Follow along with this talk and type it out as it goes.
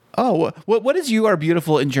Oh, what is "you are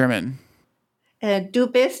beautiful" in German? Du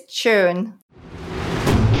bist schön.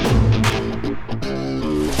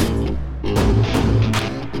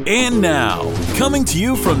 And now, coming to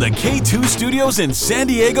you from the K2 Studios in San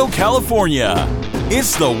Diego, California,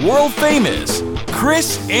 it's the world-famous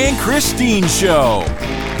Chris and Christine Show.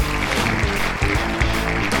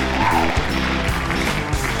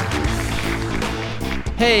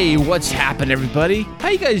 Hey, what's happening, everybody? How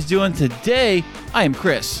you guys doing today? I am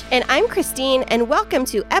Chris. And I'm Christine, and welcome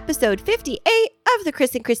to episode 58 of the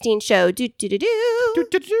Chris and Christine Show. Do-do-do-do.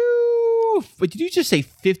 Wait, did you just say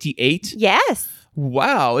 58? Yes.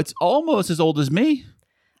 Wow, it's almost as old as me.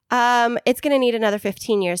 It's going to need another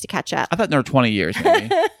 15 years to catch up. I thought there were 20 years, maybe.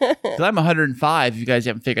 Because I'm 105, if you guys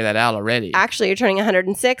haven't figured that out already. Actually, you're turning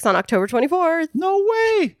 106 on October 24th. No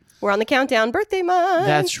way! We're on the countdown birthday month.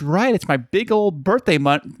 That's right. It's my big old birthday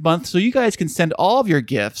month, so you guys can send all of your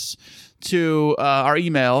gifts to our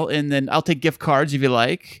email, and then I'll take gift cards if you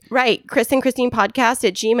like. Right. Chris and Christine podcast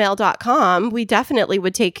at gmail.com. We definitely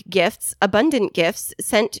would take gifts, abundant gifts,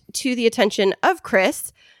 sent to the attention of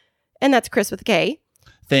Chris, and that's Chris with a K.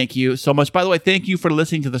 Thank you so much. By the way, thank you for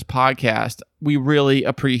listening to this podcast. We really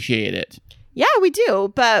appreciate it. Yeah, we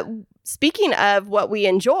do. But speaking of what we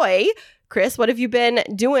enjoy, Chris, what have you been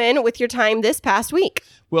doing with your time this past week?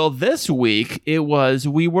 Well, this week, we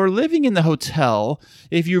were living in the hotel.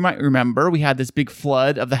 If you might remember, we had this big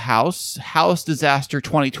flood of the house disaster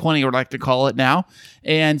 2020, we'd like to call it now.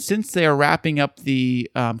 And since they are wrapping up the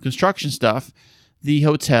construction stuff, the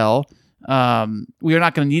hotel, we are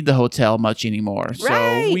not going to need the hotel much anymore.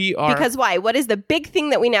 Right. So we are. Because why? What is the big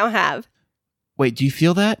thing that we now have? Wait, do you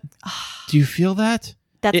feel that? Do you feel that?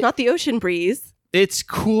 That's not the ocean breeze. It's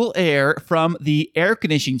cool air from the air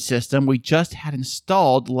conditioning system we just had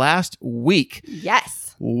installed last week.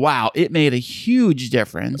 Yes. Wow, it made a huge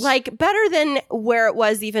difference. Like better than where it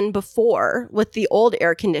was even before with the old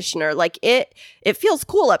air conditioner. Like it feels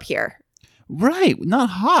cool up here. Right, not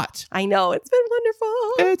hot. I know, it's been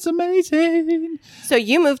wonderful. It's amazing. So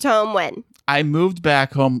you moved home when? I moved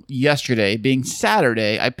back home yesterday, being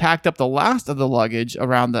Saturday. I packed up the last of the luggage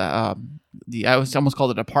around I almost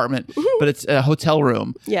called it an apartment, but it's a hotel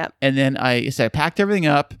room. Yeah. And then I packed everything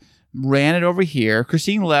up, ran it over here.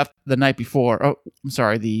 Christine left the night before. Oh, I'm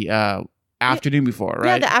sorry, the afternoon before, right?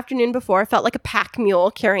 Yeah, the afternoon before. I felt like a pack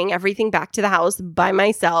mule carrying everything back to the house by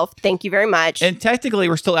myself. Thank you very much. And technically,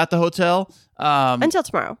 we're still at the hotel. Until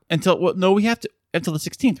tomorrow. We have to, until the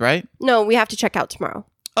 16th, right? No, we have to check out tomorrow.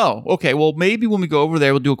 Oh, okay. Well, maybe when we go over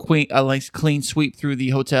there, we'll do a nice clean sweep through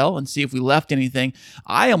the hotel and see if we left anything.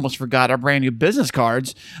 I almost forgot our brand new business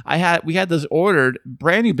cards. We had those ordered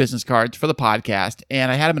brand new business cards for the podcast,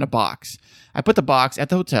 and I had them in a box. I put the box at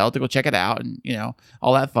the hotel to go check it out, and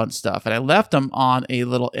all that fun stuff. And I left them on a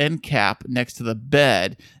little end cap next to the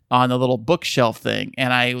bed on the little bookshelf thing.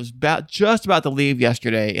 And I was just about to leave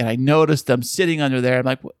yesterday, and I noticed them sitting under there. I'm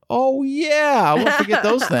like, oh yeah, I won't forget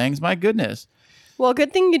those things. My goodness. Well,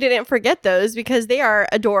 good thing you didn't forget those because they are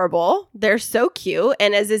adorable. They're so cute.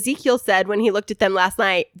 And as Ezekiel said when he looked at them last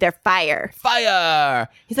night, they're fire. Fire!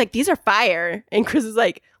 He's like, these are fire. And Chris is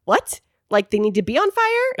like, what? Like they need to be on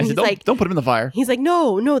fire? And I said, don't put them in the fire. He's like,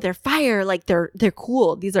 no, they're fire. Like they're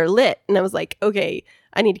cool. These are lit. And I was like, okay,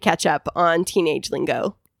 I need to catch up on teenage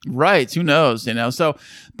lingo. Right. Who knows, So,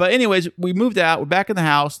 but anyways, we moved out. We're back in the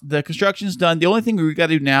house. The construction's done. The only thing we got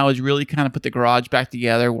to do now is really kind of put the garage back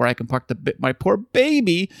together where I can park my poor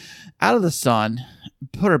baby out of the sun,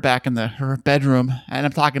 put her back in her bedroom. And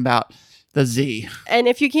I'm talking about the Z. And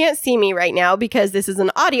if you can't see me right now, because this is an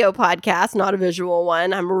audio podcast, not a visual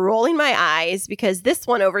one, I'm rolling my eyes because this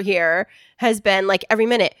one over here has been like every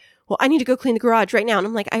minute. Well, I need to go clean the garage right now. And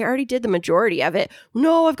I'm like, I already did the majority of it.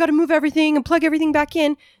 No, I've got to move everything and plug everything back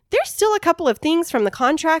in. There's still a couple of things from the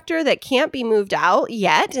contractor that can't be moved out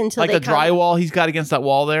yet until like the drywall he's got against that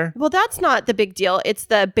wall there. Well, that's not the big deal. It's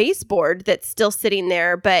the baseboard that's still sitting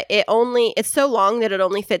there, but it's so long that it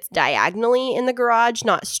only fits diagonally in the garage,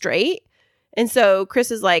 not straight. And so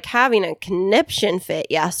Chris is like having a conniption fit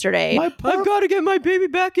yesterday. I've got to get my baby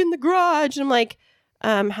back in the garage. And I'm like,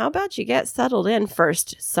 how about you get settled in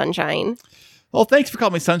first, sunshine? Well, thanks for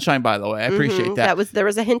calling me sunshine, by the way. I appreciate that. There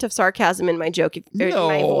was a hint of sarcasm in my joke, in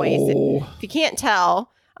my voice. If you can't tell,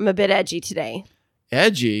 I'm a bit edgy today.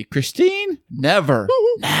 Edgy? Christine? Never.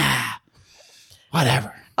 Nah.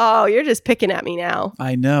 Whatever. Oh, you're just picking at me now.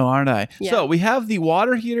 I know, aren't I? Yeah. So we have the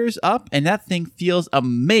water heaters up, and that thing feels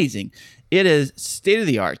amazing. It is state of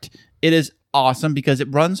the art. It is awesome because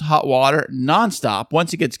it runs hot water nonstop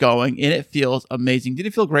once it gets going, and it feels amazing. Did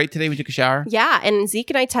it feel great today when you took a shower? Yeah, and Zeke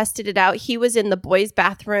and I tested it out. He was in the boys'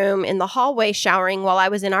 bathroom in the hallway showering while I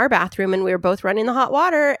was in our bathroom, and we were both running the hot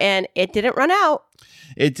water, and it didn't run out.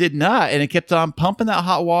 It did not, and it kept on pumping that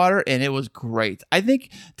hot water, and it was great. I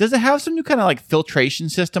think, does it have some new kind of like filtration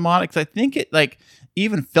system on it? Because I think it like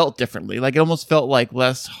even felt differently. Like it almost felt like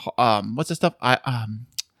less, what's the stuff?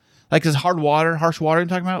 Like this harsh water I'm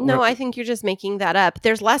talking about? No, I think you're just making that up.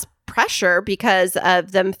 There's less pressure because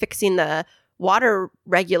of them fixing the water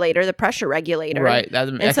regulator, the pressure regulator. Right.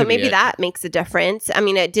 And so maybe that makes a difference. I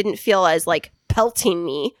mean, it didn't feel as like pelting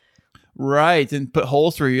me. Right. And put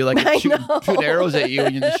holes through you, like shooting arrows at you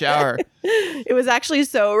when you're in the shower. It was actually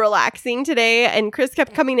so relaxing today. And Chris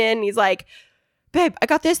kept coming in and he's like, babe, I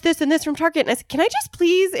got this, and this from Target. And I said, can I just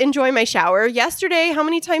please enjoy my shower? Yesterday, how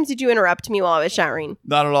many times did you interrupt me while I was showering?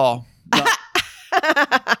 Not at all. No.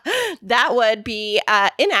 That would be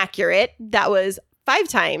inaccurate. That was 5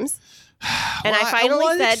 times. And well, I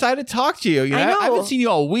finally said, excited to talk to you. I know. I haven't seen you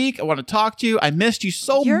all week. I want to talk to you. I missed you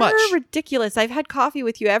so much. You're ridiculous. I've had coffee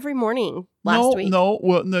with you every morning last week. No,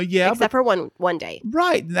 yeah. Except for one day.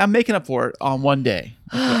 Right. I'm making up for it on one day.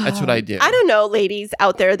 That's what I do. I don't know, ladies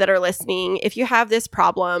out there that are listening, if you have this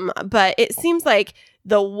problem, but it seems like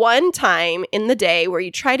the one time in the day where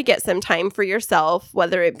you try to get some time for yourself,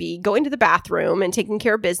 whether it be going to the bathroom and taking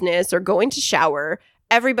care of business or going to shower,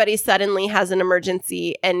 everybody suddenly has an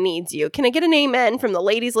emergency and needs you. Can I get an amen from the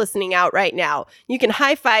ladies listening out right now? You can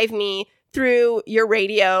high five me through your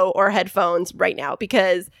radio or headphones right now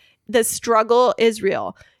because the struggle is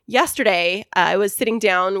real. Yesterday, I was sitting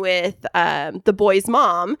down with the boy's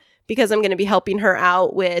mom because I'm going to be helping her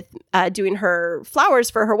out with doing her flowers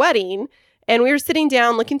for her wedding. And we were sitting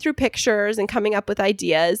down looking through pictures and coming up with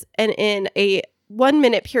ideas. And in a 1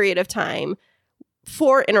 minute period of time,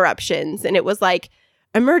 4 interruptions. And it was like,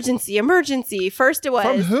 emergency. First it was...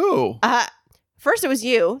 From who? First it was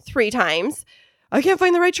you 3 times. I can't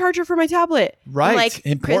find the right charger for my tablet. Right. Like,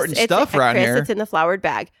 important Chris, stuff around Chris, here. it's in the flowered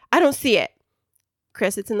bag. I don't see it.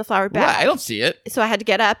 Chris, it's in the flowered bag. Right, I don't see it. So I had to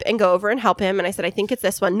get up and go over and help him. And I said, I think it's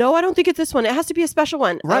this one. No, I don't think it's this one. It has to be a special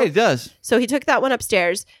one. Right, it does. So he took that one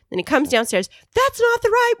upstairs. Then he comes downstairs. That's not the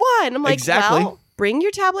right one. I'm like, Exactly. Well, bring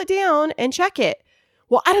your tablet down and check it.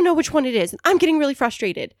 Well, I don't know which one it is. I'm getting really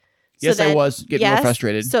frustrated. Yes, I was getting real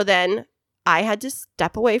frustrated. So then I had to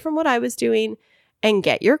step away from what I was doing and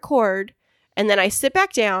get your cord. And then I sit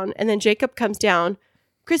back down. And then Jacob comes down.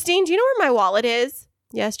 Christine, do you know where my wallet is?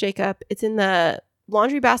 Yes, Jacob. It's in the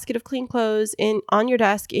laundry basket of clean clothes on your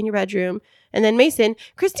desk in your bedroom. And then Mason,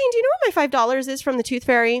 Christine, do you know where my $5 is from the Tooth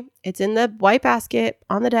Fairy? It's in the white basket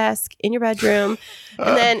on the desk in your bedroom.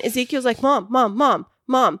 And then Ezekiel's like, Mom,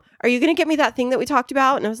 are you going to get me that thing that we talked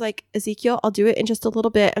about? And I was like, Ezekiel, I'll do it in just a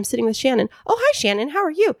little bit. I'm sitting with Shannon. Oh, hi, Shannon. How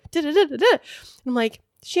are you? Da-da-da-da-da. I'm like,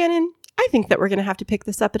 Shannon, I think that we're going to have to pick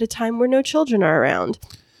this up at a time where no children are around.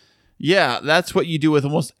 Yeah, that's what you do with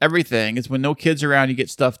almost everything is when no kids are around, you get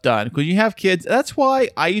stuff done. Because you have kids, that's why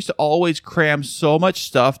I used to always cram so much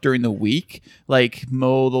stuff during the week, like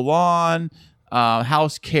mow the lawn,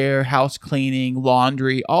 house care, house cleaning,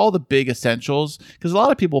 laundry, all the big essentials. Because a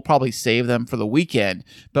lot of people probably save them for the weekend.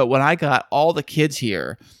 But when I got all the kids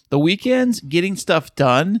here, the weekends, getting stuff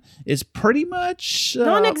done is pretty much...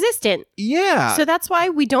 non-existent. Yeah. So that's why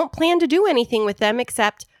we don't plan to do anything with them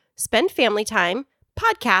except spend family time,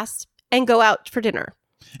 podcast, and go out for dinner.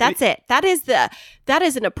 That's it. That is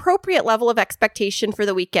an appropriate level of expectation for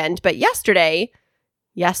the weekend. But yesterday,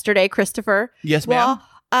 Christopher. Yes, ma'am. Well,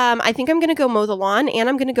 I think I'm going to go mow the lawn and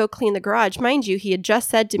I'm going to go clean the garage. Mind you, he had just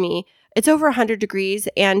said to me, it's over 100 degrees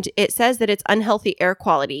and it says that it's unhealthy air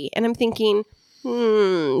quality. And I'm thinking,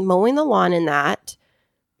 mowing the lawn in that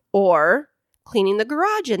or cleaning the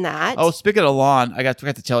garage in that. Oh, speaking of lawn, I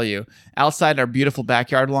forgot to tell you, outside our beautiful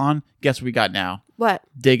backyard lawn, guess what we got now? What?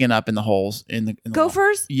 Digging up in the holes in the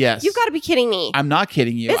gophers? Lawn. Yes. You've got to be kidding me. I'm not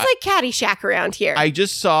kidding you. It's like Caddyshack around here. I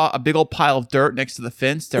just saw a big old pile of dirt next to the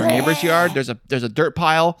fence to our neighbor's yard. There's a dirt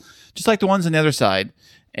pile, just like the ones on the other side.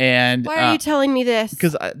 And why are you telling me this?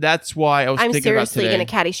 Because that's why I was thinking about today. I'm seriously going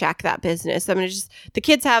to Caddyshack that business. I'm going to the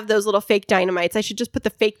kids have those little fake dynamites. I should just put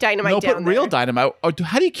the fake dynamite down put real dynamite. Oh,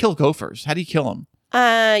 how do you kill gophers? How do you kill them?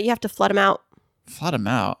 You have to flood them out. Flood them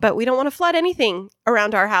out. But we don't want to flood anything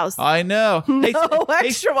around our house. I know. No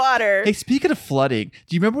extra water. Hey, speaking of flooding,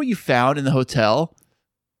 do you remember what you found in the hotel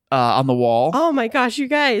on the wall? Oh my gosh, you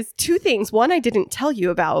guys. 2 things. One I didn't tell you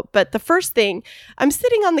about. But the first thing, I'm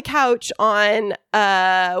sitting on the couch on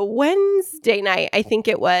Wednesday night, I think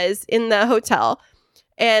it was, in the hotel.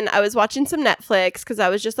 And I was watching some Netflix because I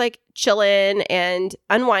was just like chilling and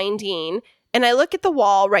unwinding. And I look at the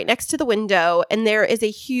wall right next to the window, and there is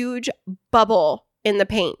a huge bubble in the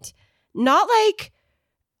paint. Not like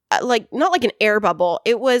an air bubble.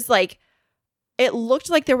 It was like, it looked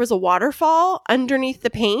like there was a waterfall underneath the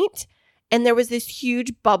paint, and there was this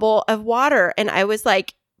huge bubble of water. And I was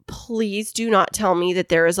like, please do not tell me that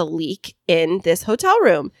there is a leak in this hotel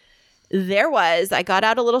room. There was. I got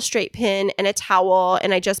out a little straight pin and a towel,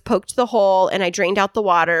 and I just poked the hole and I drained out the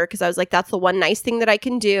water because I was like, that's the one nice thing that I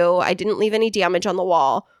can do. I didn't leave any damage on the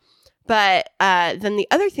wall. But then the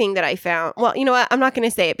other thing that I found, well, you know what? I'm not going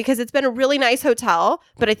to say it because it's been a really nice hotel,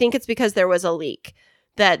 but I think it's because there was a leak,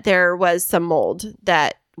 that there was some mold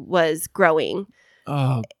that was growing,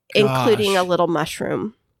 including a little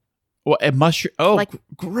mushroom. Well, a mushroom. Oh, like,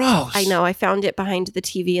 gross. I know. I found it behind the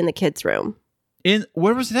TV in the kids' room.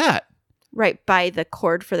 Where was that? Right by the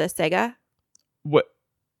cord for the Sega. What?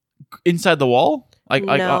 Inside the wall? In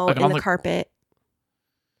the carpet.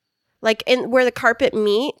 Like in where the carpet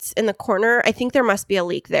meets in the corner, I think there must be a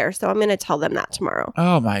leak there. So I'm going to tell them that tomorrow.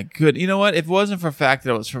 Oh my good. You know what? If it wasn't for the fact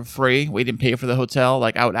that it was for free, we didn't pay for the hotel,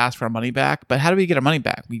 like I would ask for our money back. But how do we get our money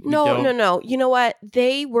back? No. You know what?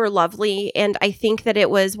 They were lovely. And I think that it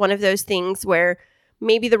was one of those things where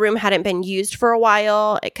maybe the room hadn't been used for a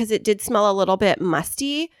while because it did smell a little bit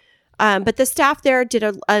musty. But the staff there did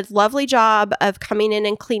a lovely job of coming in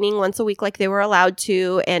and cleaning once a week like they were allowed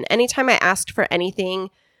to. And anytime I asked for anything,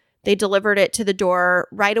 they delivered it to the door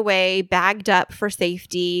right away, bagged up for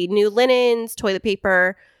safety, new linens, toilet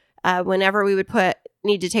paper. Whenever we would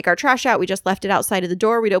need to take our trash out, we just left it outside of the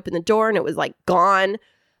door. We'd open the door and it was like gone.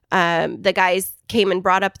 The guys came and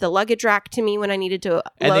brought up the luggage rack to me when I needed to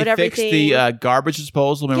load everything. And they fixed the garbage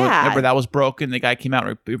disposal. Remember that was broken. The guy came out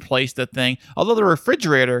and replaced the thing. Although the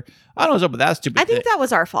refrigerator, I don't know what's up with that stupid thing. I think that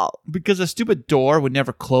was our fault. Because a stupid door would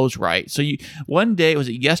never close right. So one day, was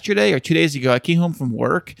it yesterday or 2 days ago, I came home from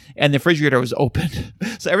work and the refrigerator was open.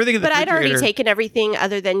 So everything in the refrigerator... But I'd already taken everything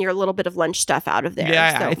other than your little bit of lunch stuff out of there.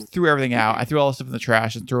 Yeah, I threw everything out. I threw all the stuff in the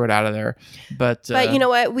trash and threw it out of there. But you know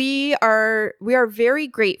what? We are very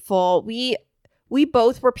grateful. We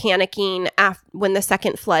both were panicking when the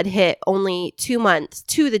second flood hit, only 2 months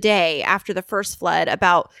to the day after the first flood,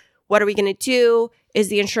 about what are we going to do? Is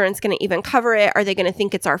the insurance going to even cover it? Are they going to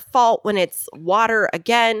think it's our fault when it's water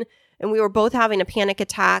again? And we were both having a panic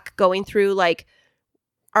attack going through like,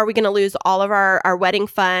 are we going to lose all of our wedding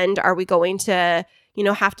fund? Are we going to,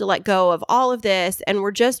 have to let go of all of this? And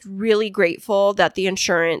we're just really grateful that the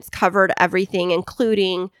insurance covered everything,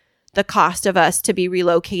 including the cost of us to be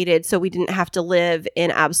relocated so we didn't have to live in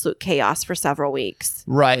absolute chaos for several weeks.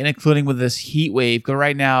 Right, and including with this heat wave. Because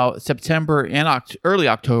right now, September and early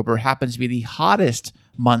October happens to be the hottest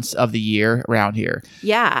months of the year around here.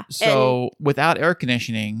 Yeah. So without air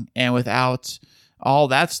conditioning and without all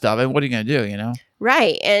that stuff, and what are you going to do,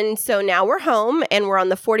 Right. And so now we're home and we're on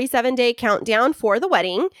the 47-day countdown for the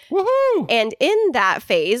wedding. Woohoo! And in that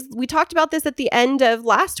phase, we talked about this at the end of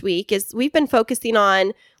last week, is we've been focusing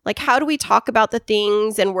on like, how do we talk about the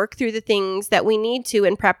things and work through the things that we need to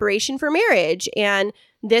in preparation for marriage? And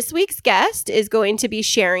this week's guest is going to be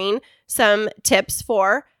sharing some tips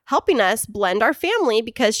for helping us blend our family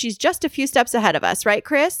because she's just a few steps ahead of us. Right,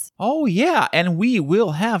 Chris? Oh, yeah. And we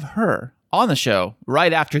will have her on the show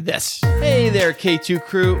right after this. Hey there, K2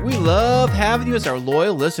 crew. We love having you as our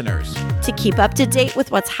loyal listeners. To keep up to date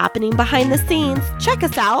with what's happening behind the scenes, check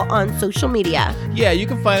us out on social media. Yeah, you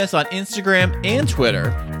can find us on Instagram and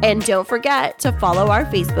Twitter. And don't forget to follow our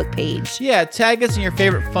Facebook page. Yeah, tag us in your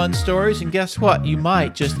favorite fun stories, and guess what? You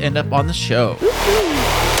might just end up on the show.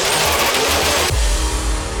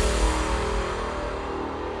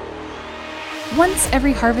 Once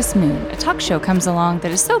every harvest moon, a talk show comes along that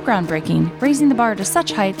is so groundbreaking, raising the bar to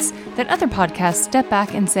such heights that other podcasts step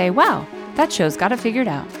back and say, wow, that show's got it figured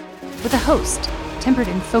out. With a host, tempered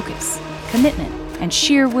in focus, commitment, and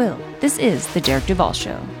sheer will, this is The Derek Duvall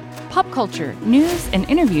Show. Pop culture, news, and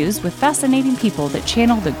interviews with fascinating people that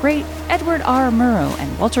channel the great Edward R. Murrow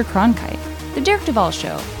and Walter Cronkite. The Derek Duvall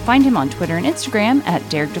Show. Find him on Twitter and Instagram at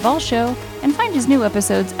Derek Duvall Show, and find his new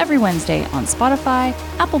episodes every Wednesday on Spotify,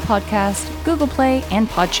 Apple Podcast, Google Play, and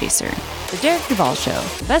Podchaser. The Derek Duvall Show.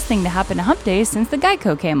 The best thing to happen to Hump Day since the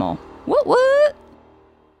Geico camel. What what?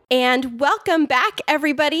 And welcome back,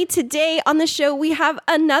 everybody. Today on the show, we have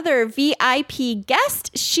another VIP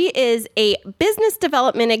guest. She is a business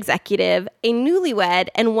development executive, a newlywed,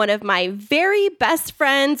 and one of my very best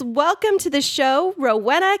friends. Welcome to the show,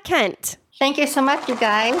 Rowena Kent. Thank you so much, you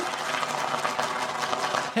guys.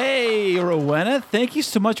 Hey, Rowena. Thank you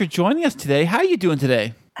so much for joining us today. How are you doing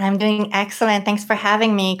today? I'm doing excellent. Thanks for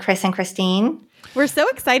having me, Chris and Christine. We're so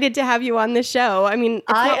excited to have you on the show. I mean,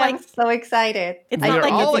 I am so excited. It's I've not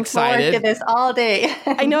been like looking forward to this all day.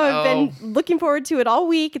 I know I've been looking forward to it all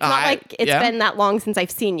week. It's not like it's been that long since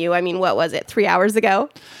I've seen you. I mean, what was it, 3 hours ago?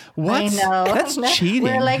 What? I know. That's cheating.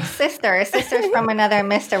 We're like sisters from another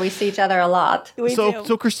mister. We see each other a lot.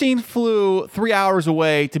 So Christine flew 3 hours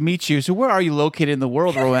away to meet you. So where are you located in the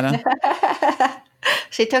world, Rowena?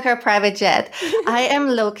 She took her private jet. I am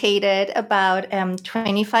located about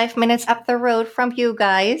 25 minutes up the road from you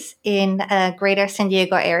guys in greater San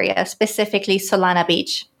Diego area, specifically Solana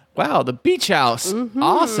Beach. Wow, the beach house. Mm-hmm.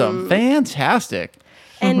 Awesome. Fantastic.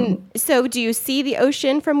 And so do you see the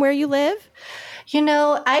ocean from where you live? You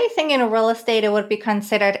know, I think in real estate, it would be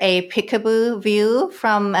considered a peekaboo view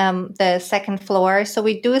from the second floor. So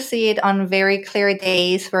we do see it on very clear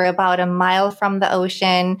days. We're about a mile from the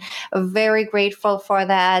ocean. Very grateful for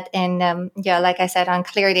that. And like I said, on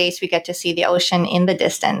clear days, we get to see the ocean in the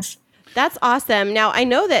distance. That's awesome. Now, I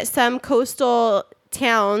know that some coastal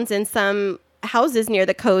towns and some houses near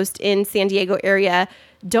the coast in San Diego area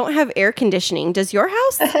don't have air conditioning. Does your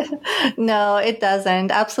house? No, it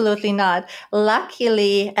doesn't. Absolutely not.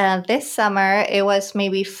 Luckily, this summer, it was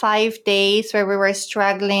maybe 5 days where we were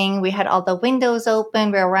struggling. We had all the windows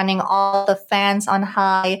open. We were running all the fans on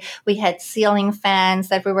high. We had ceiling fans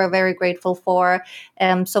that we were very grateful for.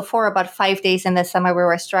 So for about 5 days in the summer, we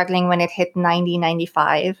were struggling when it hit 90,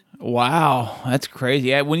 95. Wow, that's crazy.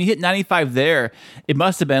 Yeah, when you hit 95 there, it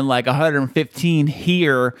must have been like 115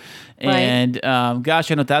 here. And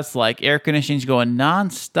gosh, I know what that's like. Air conditioning's going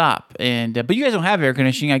nonstop. And but you guys don't have air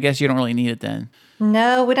conditioning. I guess you don't really need it then.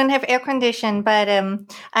 No, we don't have air conditioning, but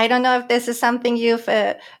I don't know if this is something you've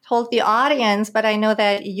told the audience, but I know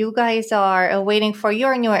that you guys are waiting for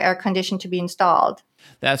your new air conditioner to be installed.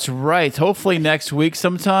 That's right. Hopefully next week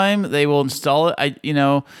sometime they will install it.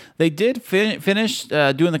 They did finish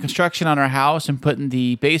doing the construction on our house and putting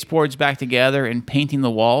the baseboards back together and painting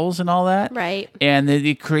the walls and all that. Right. And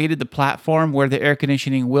they created the platform where the air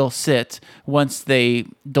conditioning will sit once they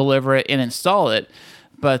deliver it and install it.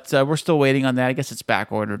 But we're still waiting on that. I guess it's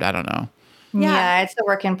back ordered. I don't know. Yeah, it's a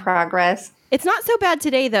work in progress. It's not so bad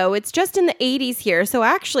today, though. It's just in the 80s here. So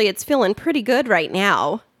actually, it's feeling pretty good right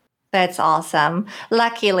now. That's awesome.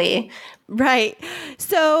 Luckily. Right.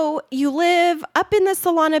 So you live up in the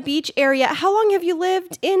Solana Beach area. How long have you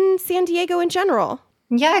lived in San Diego in general?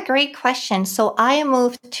 Yeah, great question. So I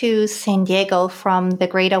moved to San Diego from the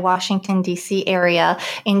greater Washington, D.C. area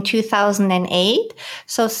in 2008.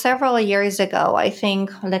 So several years ago, I think,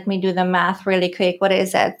 let me do the math really quick. What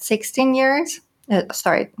is that? 16 years?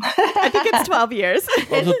 Sorry. I think it's 12 years.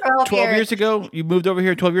 Well, 12 years ago? You moved over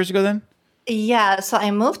here 12 years ago then? Yeah, so I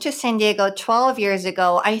moved to San Diego 12 years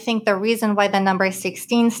ago. I think the reason why the number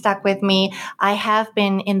 16 stuck with me, I have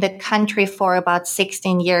been in the country for about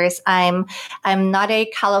 16 years. I'm not a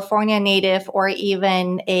California native or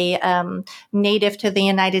even a native to the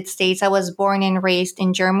United States. I was born and raised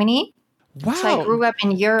in Germany. Wow. So I grew up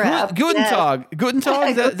in Europe. Guten Tag. Guten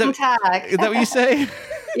Tag? Guten Tag. Is that what you say?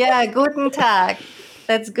 Yeah, Guten Tag.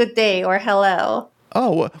 That's good day or hello.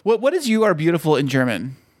 Oh, what is you are beautiful in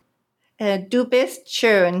German? Du bist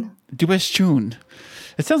schön. Du bist schön.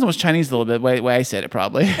 It sounds almost Chinese a little bit, the way I said it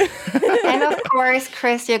probably. And of course,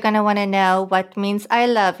 Chris, you're going to want to know what means I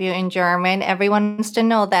love you in German. Everyone wants to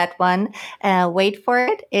know that one. Wait for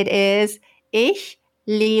it. It is Ich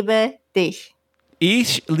liebe dich.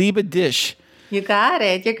 Ich liebe dich. You got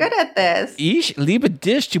it. You're good at this. Ich liebe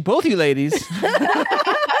dich to both you ladies.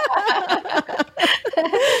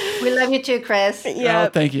 We love you too, Chris. Yeah. Oh,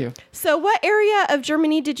 thank you. So what area of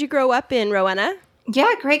Germany did you grow up in, Rowena?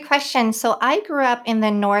 Yeah, great question. So I grew up in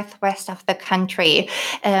the northwest of the country,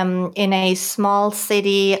 in a small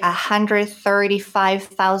city.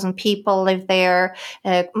 135,000 people live there,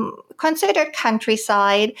 considered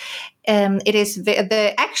countryside. It is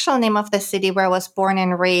the actual name of the city where I was born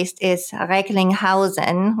and raised is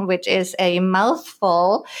Recklinghausen, which is a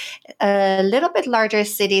mouthful. A little bit larger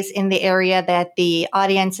cities in the area that the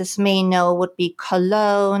audiences may know would be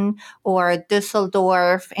Cologne or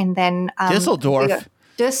Düsseldorf, and then Düsseldorf.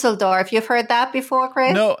 Düsseldorf. You've heard that before,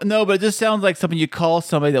 Chris? No, but it just sounds like something you call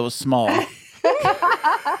somebody that was small.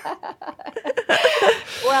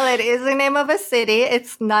 Well, it is the name of a city.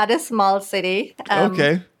 It's not a small city.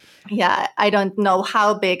 Okay. Yeah, I don't know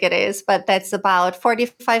how big it is, but that's about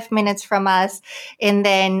 45 minutes from us. And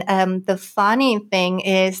then the funny thing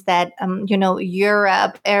is that,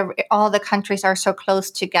 Europe, all the countries are so close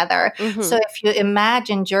together. So if you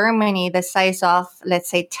imagine Germany the size of, let's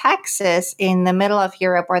say, Texas in the middle of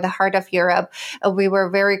Europe or the heart of Europe, we were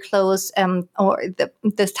very close, or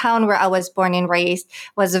this town where I was born and raised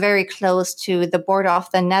was very close to the border of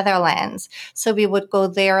the Netherlands. So we would go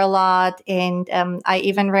there a lot. And I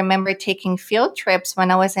even remember taking field trips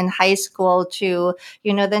when I was in high school to,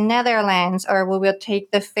 the Netherlands, or we would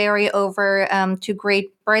take the ferry over to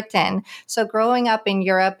Great Britain. So growing up in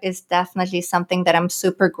Europe is definitely something that I'm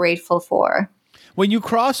super grateful for. When you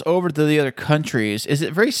cross over to the other countries, is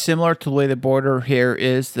it very similar to the way the border here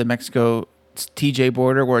is, the Mexico TJ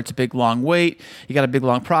border, where it's a big long wait, you got a big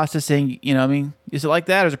long processing, what I mean? Is it like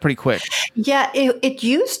that, or is it pretty quick? Yeah, it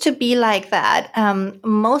used to be like that.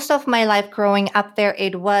 Most of my life growing up there,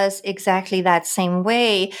 it was exactly that same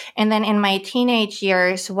way. And then in my teenage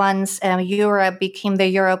years, once Europe became the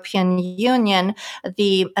European Union,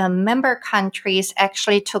 the member countries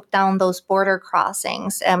actually took down those border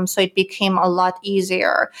crossings. So it became a lot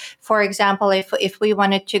easier. For example, if we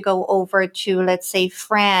wanted to go over to, let's say,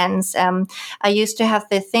 France, I used to have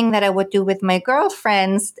the thing that I would do with my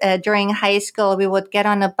girlfriends during high school. We would get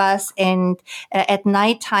on a bus and at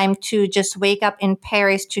nighttime to just wake up in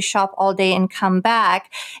Paris to shop all day and come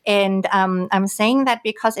back. And I'm saying that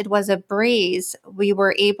because it was a breeze. We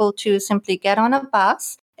were able to simply get on a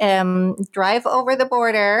bus, drive over the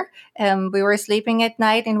border. We were sleeping at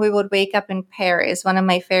night and we would wake up in Paris. One of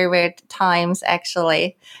my favorite times,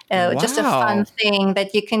 actually. Just a fun thing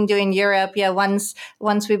that you can do in Europe. Yeah, once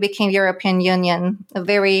we became European Union,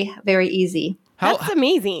 very, very easy. That's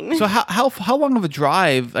amazing. So how long of a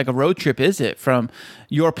drive, like a road trip, is it from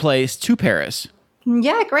your place to Paris?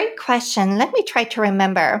 Yeah, great question. Let me try to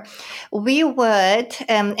remember. We would,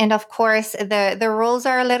 and of course, the rules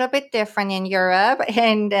are a little bit different in Europe.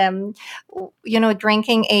 And,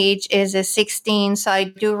 drinking age is 16. So I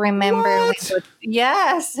do remember.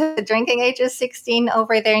 Yes, drinking age is 16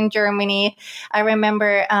 over there in Germany. I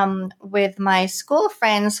remember with my school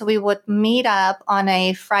friends, we would meet up on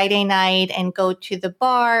a Friday night and go to the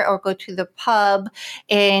bar or go to the pub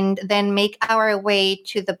and then make our way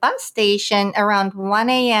to the bus station around 1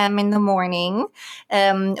 a.m. in the morning.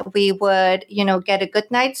 We would, get a good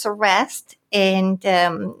night's rest. And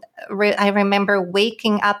I remember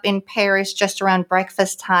waking up in Paris just around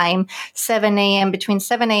breakfast time, 7 a.m., between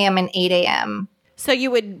 7 a.m. and 8 a.m. So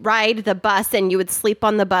you would ride the bus and you would sleep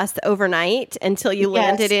on the bus overnight until you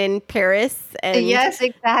landed in Paris? Yes,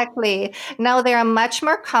 exactly. Now, there are much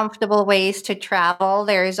more comfortable ways to travel.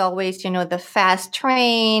 There is always, the fast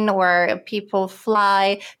train or people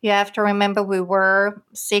fly. You have to remember we were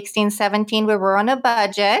 16, 17. We were on a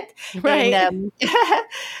budget. Right. And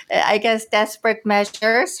I guess desperate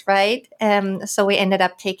measures, right? So we ended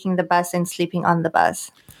up taking the bus and sleeping on the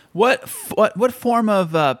bus. What form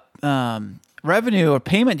of revenue or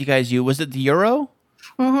payment do you guys use? Was it the euro?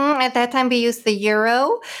 At that time, we used the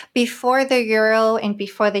euro. Before the euro and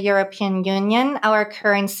before the European Union, our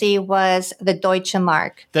currency was the Deutsche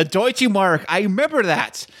Mark. The Deutsche Mark. I remember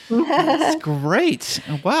that. That's great.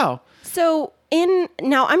 Wow. So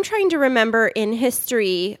now I'm trying to remember in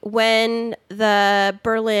history when the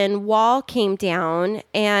Berlin Wall came down,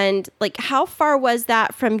 and how far was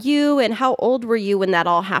that from you, and how old were you when that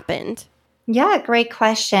all happened? Yeah, great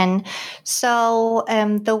question. So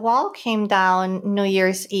the wall came down New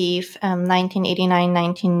Year's Eve, 1989,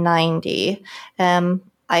 1990.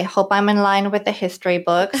 I hope I'm in line with the history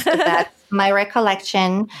books. That's my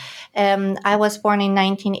recollection. I was born in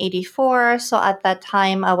 1984. So at that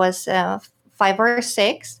time, I was 5 or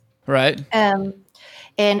 6. Right.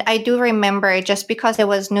 And I do remember, just because it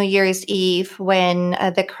was New Year's Eve when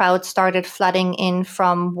the crowd started flooding in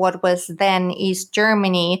from what was then East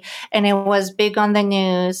Germany, and it was big on the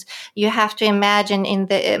news. You have to imagine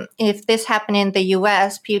if this happened in the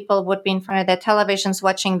US, people would be in front of their televisions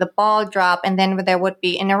watching the ball drop, and then there would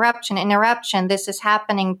be interruption. This is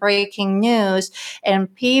happening, breaking news,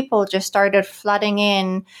 and people just started flooding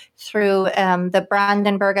in through the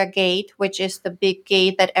Brandenburger Gate, which is the big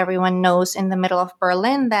gate that everyone knows in the middle of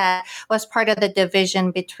Berlin that was part of the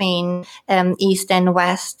division between East and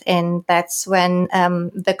West. And that's when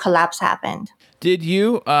the collapse happened. Did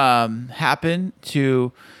you happen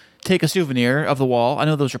to take a souvenir of the wall? I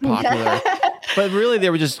know those are popular. But really, they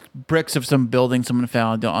were just bricks of some building someone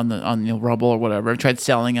found on the rubble or whatever. Tried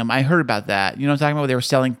selling them. I heard about that. You know what I'm talking about? They were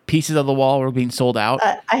selling pieces of the wall were being sold out.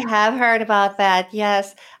 I have heard about that.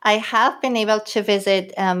 Yes, I have been able to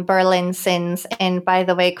visit Berlin since. And by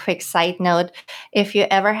the way, quick side note: if you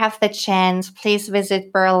ever have the chance, please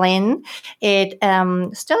visit Berlin. It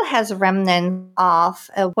still has remnants of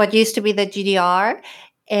what used to be the GDR,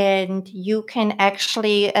 and you can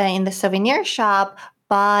actually in the souvenir shop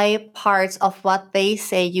buy parts of what they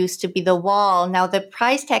say used to be the wall. Now, the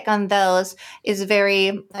price tag on those is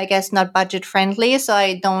very, I guess, not budget friendly. So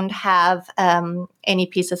I don't have any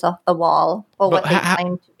pieces of the wall or But what they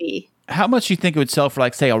claim to be. How much do you think it would sell for,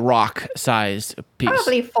 like, say, a rock-sized piece?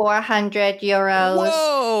 Probably 400 euros.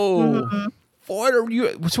 Whoa! Mhm.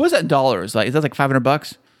 400. So what's that in dollars? Like, is that like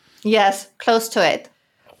 $500? Yes, close to it.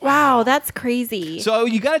 Wow, that's crazy. So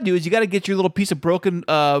what you got to do is you got to get your little piece of broken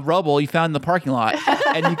rubble you found in the parking lot,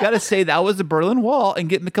 and you got to say that was the Berlin Wall and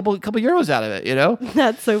get a couple euros out of it. You know,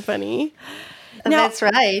 That's so funny. Now- That's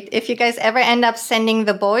right. If you guys ever end up sending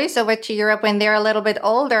the boys over to Europe when they're a little bit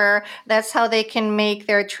older, that's how they can make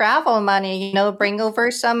their travel money. You know, bring over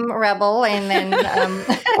some rebel and then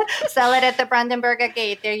sell it at the Brandenburger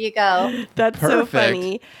Gate. There you go. That's so Perfect.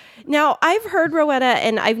 funny. Now, I've heard, Rowena,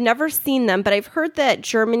 and I've never seen them, but I've heard that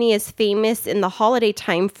Germany is famous in the holiday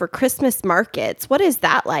time for Christmas markets. What is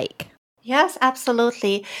that like? Yes,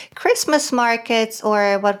 absolutely. Christmas markets,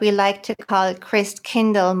 or what we like to call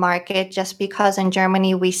Christkindl market, just because in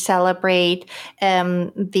Germany we celebrate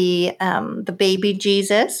the baby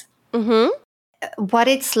Jesus. Mm-hmm. What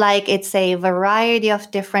it's like, it's a variety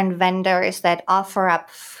of different vendors that offer up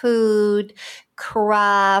food,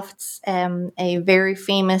 crafts, a very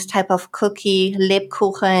famous type of cookie,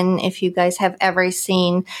 Lebkuchen. If you guys have ever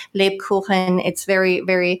seen Lebkuchen, it's very,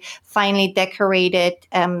 very finely decorated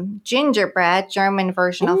gingerbread, German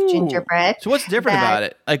version of Ooh. gingerbread. So what's different that- about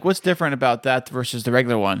it? Like, what's different about that versus the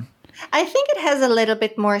regular one? I think it has a little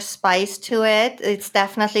bit more spice to it. It's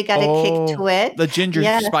definitely got a kick to it. The ginger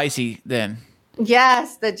Yes. spicy then.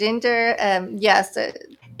 Yes, the ginger. Yes,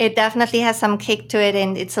 it definitely has some kick to it,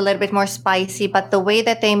 and it's a little bit more spicy. But the way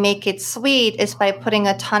that they make it sweet is by putting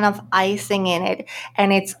a ton of icing in it,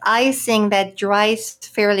 and it's icing that dries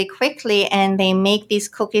fairly quickly. And they make these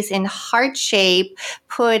cookies in heart shape,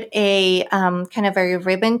 put a kind of a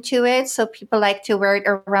ribbon to it, so people like to wear it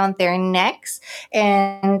around their necks,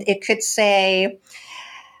 and it could say,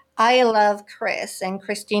 "I love Chris," and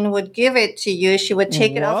Christine would give it to you. She would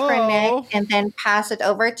take it off her Whoa. neck and then pass it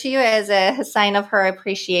over to you as a sign of her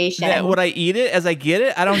appreciation. Yeah, would I eat it as I get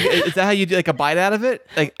it? I don't. Is that how you do, like, a bite out of it?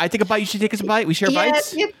 Like, I take a bite, you should take us a bite. We share Yes,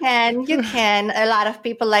 bites. you can. You can. A lot of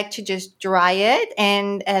people like to just dry it,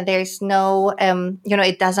 and there's no,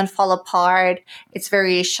 it doesn't fall apart. It's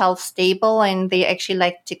very shelf stable, and they actually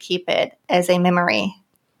like to keep it as a memory.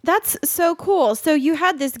 That's so cool. So you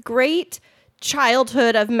had this great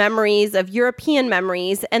childhood of memories, of European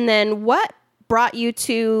memories, and then what brought you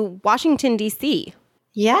to Washington, D.C.?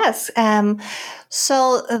 Yes.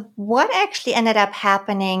 So what actually ended up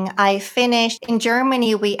happening, I finished in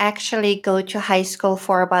Germany. We actually go to high school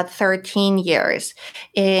for about 13 years.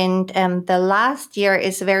 And the last year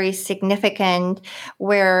is very significant,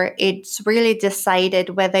 where it's really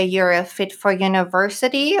decided whether you're a fit for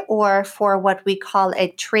university or for what we call a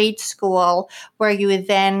trade school, where you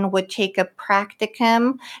then would take a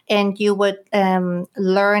practicum and you would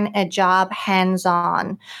learn a job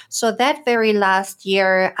hands-on. So that very last year,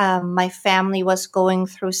 my family was going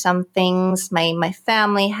through some things. My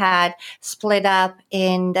family had split up,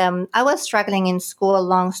 and I was struggling in school,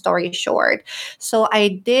 long story short. So I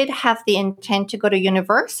did have the intent to go to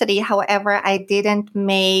university. However, I didn't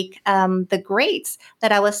make the grades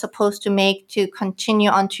that I was supposed to make to continue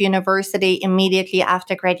on to university immediately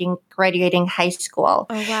after graduating high school.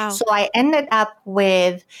 Oh, wow. So I ended up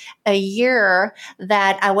with a year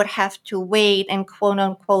that I would have to wait and quote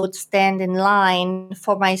unquote stand in line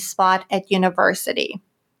for my spot at university.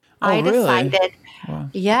 Oh, I really? decided, Wow.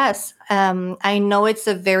 yes, I know it's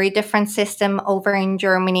a very different system over in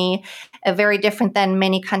Germany, very different than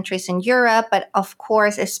many countries in Europe, but of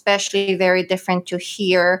course, especially very different to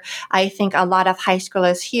here. I think a lot of high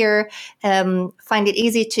schoolers here find it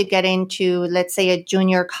easy to get into, let's say, a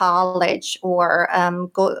junior college or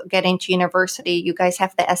get into university. You guys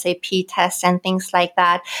have the SAP test and things like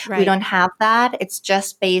that. We Right. don't have that. It's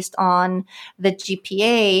just based on the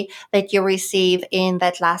GPA that you receive in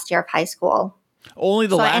that last year of high school. Only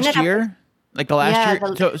the So I last ended up- year? Like the last Yeah,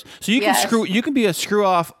 year? So you can yes. you can be a screw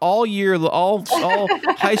off all year, all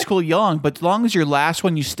high school young, but as long as your last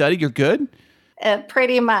one you study, you're good?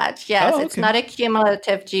 Pretty much, yes. Oh, It's okay. not a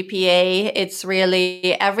cumulative GPA. It's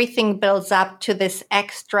really everything builds up to this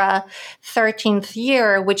extra 13th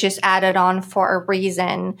year, which is added on for a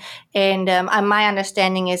reason. And my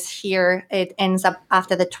understanding is here it ends up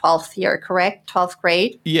after the 12th year, correct? 12th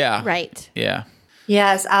grade? Yeah. Right. Yeah.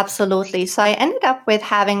 Yes, absolutely. So I ended up with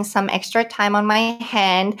having some extra time on my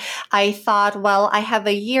hand. I thought, well, I have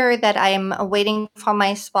a year that I'm waiting for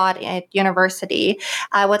my spot at university.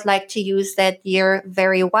 I would like to use that year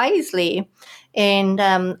very wisely. And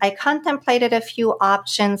I contemplated a few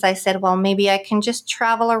options. I said, well, maybe I can just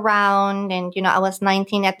travel around. And, I was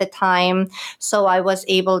 19 at the time. So I was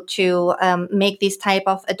able to make these type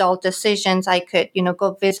of adult decisions. I could,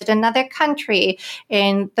 go visit another country.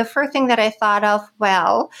 And the first thing that I thought of,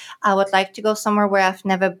 well, I would like to go somewhere where I've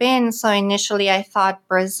never been. So initially I thought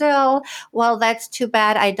Brazil. Well, that's too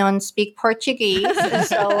bad. I don't speak Portuguese.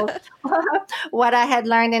 So what I had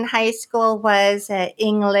learned in high school was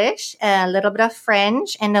English, a little bit of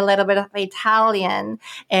French, and a little bit of Italian.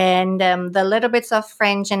 And the little bits of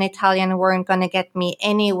French and Italian weren't going to get me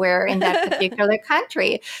anywhere in that particular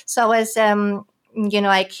country. So as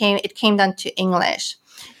it came down to English.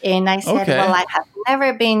 And I said, Okay. well, I have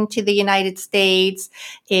never been to the United States.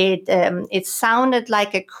 It sounded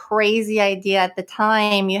like a crazy idea at the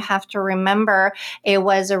time. You have to remember it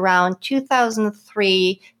was around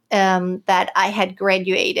 2003 that I had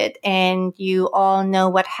graduated. And you all know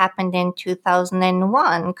what happened in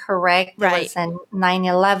 2001, correct? Right. It was in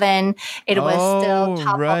 9/11. It was still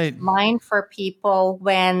top right. of mind for people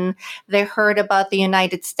when they heard about the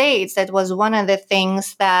United States. That was one of the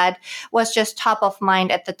things that was just top of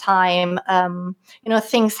mind at the time.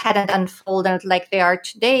 Things hadn't unfolded like they are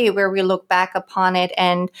today, where we look back upon it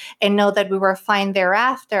and know that we were fine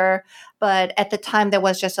thereafter. But at the time, there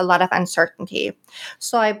was just a lot of uncertainty.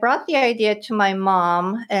 So I brought the idea to my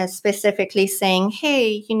mom, specifically saying,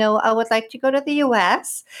 hey, I would like to go to the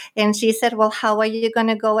US. And she said, well, how are you going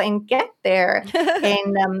to go and get there?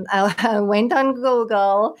 And I went on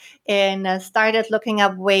Google and started looking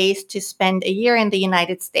up ways to spend a year in the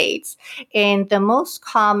United States. And the most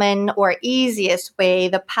common or easiest way,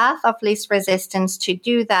 the path of least resistance to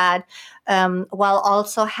do that, while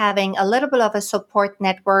also having a little bit of a support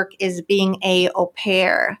network, is being a au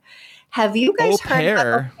pair. Have you guys heard about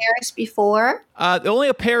au pairs before? The only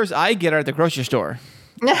au pairs I get are at the grocery store.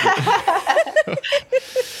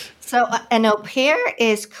 So an au pair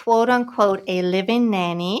is quote unquote a live-in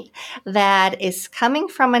nanny that is coming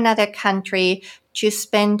from another country to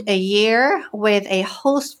spend a year with a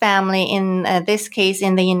host family, in this case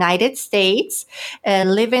in the United States,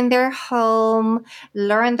 live in their home,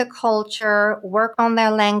 learn the culture, work on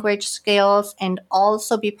their language skills, and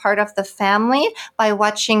also be part of the family by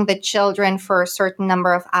watching the children for a certain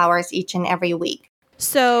number of hours each and every week.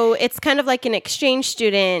 So it's kind of like an exchange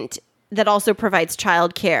student that also provides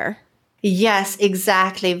childcare. Yes,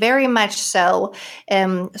 exactly. Very much so.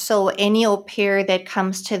 So any au pair that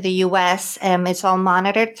comes to the U.S., it's all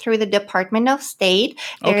monitored through the Department of State.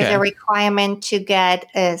 There's a requirement to get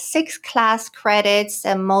 6 class credits,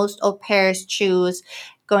 and most au pairs choose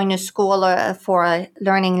going to school for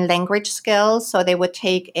learning language skills. So they would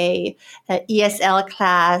take a ESL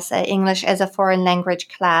class, English as a foreign language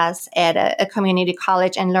class at a community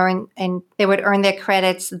college and learn, and they would earn their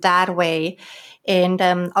credits that way. And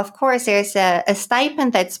of course, there's a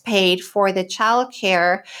stipend that's paid for the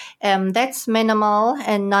childcare. That's minimal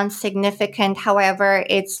and non-significant. However,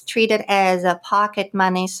 it's treated as a pocket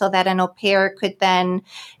money so that an au pair could then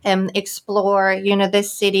explore, the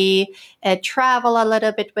city, travel a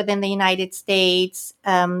little bit within the United States.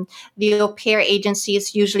 The au pair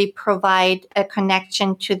agencies usually provide a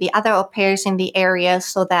connection to the other au pairs in the area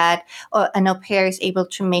so that an au pair is able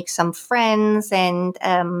to make some friends and,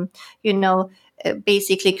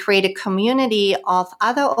 basically create a community of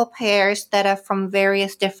other au pairs that are from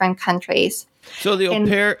various different countries. So the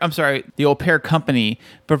au pair company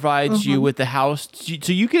provides you with the house.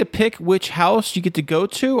 So you get to pick which house you get to go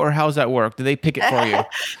to, or how does that work? Do they pick it for you?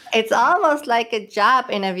 It's almost like a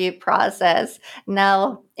job interview process.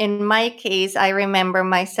 Now, in my case, I remember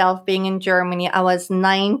myself being in Germany. I was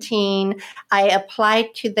 19. I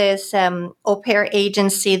applied to this au pair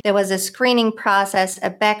agency. There was a screening process,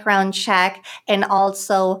 a background check, and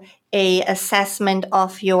also a assessment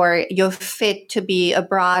of your fit to be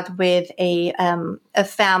abroad with a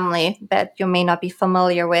family that you may not be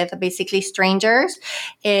familiar with, basically strangers,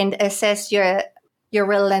 and assess your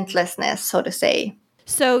relentlessness, so to say.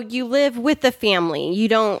 So you live with the family. You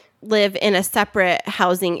don't live in a separate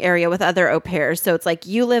housing area with other au pairs. So it's like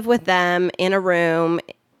you live with them in a room,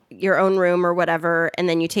 your own room or whatever, and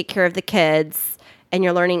then you take care of the kids and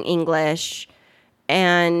you're learning English.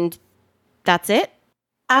 and that's it?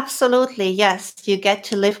 Absolutely, yes. You get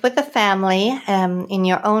to live with the family in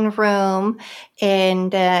your own room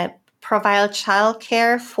and provide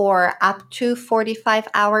childcare for up to 45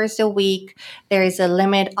 hours a week. There is a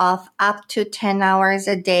limit of up to 10 hours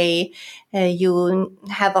a day. You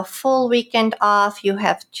have a full weekend off. You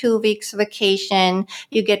have 2 weeks vacation.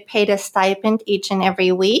 You get paid a stipend each and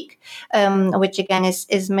every week, which again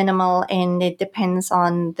is minimal, and it depends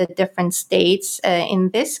on the different states.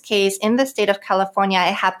 In this case, in the state of California,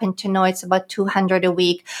 I happen to know it's about $200 a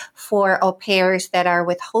week for au pairs that are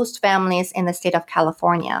with host families in the state of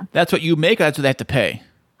California. That's what you make, or that's what they have to pay?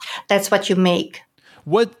 That's what you make.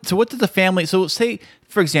 So what does the family, so say,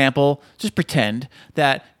 for example, just pretend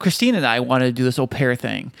that Christine and I wanted to do this au pair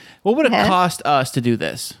thing. What would it cost us to do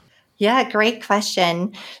this? Yeah, great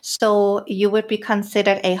question. So you would be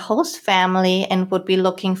considered a host family and would be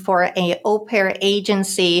looking for a au pair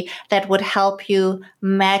agency that would help you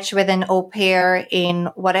match with an au pair in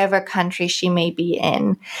whatever country she may be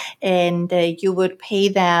in. And you would pay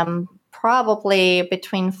them probably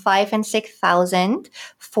between $5,000 and $6,000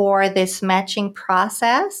 for this matching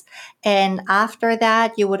process. And after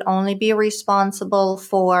that, you would only be responsible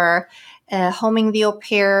for homing the au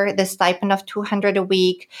pair, the stipend of $200 a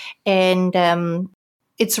week, and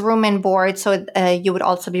it's room and board. So you would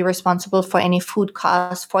also be responsible for any food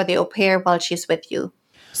costs for the au pair while she's with you.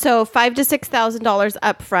 So $5,000 to $6,000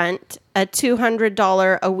 upfront, a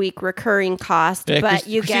 $200 a week recurring cost, Yeah, but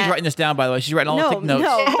you Christine's get writing this down, by the way. She's writing all the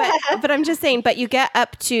notes. but I'm just saying, but you get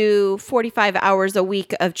up to 45 hours a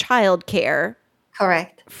week of childcare.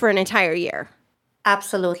 Correct. For an entire year.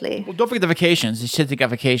 Absolutely. Well, don't forget the vacations. These kids got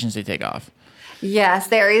vacations they take off. Yes,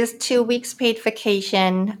 there is 2 weeks paid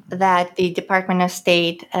vacation that the Department of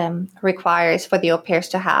State requires for the au pairs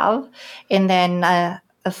to have, and then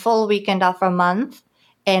a full weekend off a month,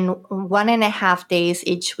 and 1.5 days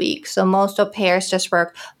each week. So most au pairs just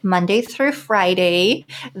work Monday through Friday.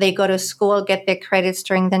 They go to school, get their credits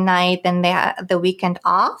during the night, then they have the weekend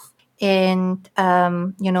off, and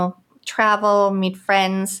travel, meet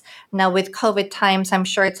friends. Now with COVID times, I'm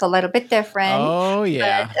sure it's a little bit different. Oh,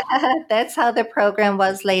 yeah. But, that's how the program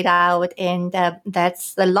was laid out. And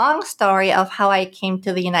that's the long story of how I came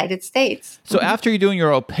to the United States. So after you're doing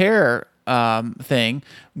your au pair thing,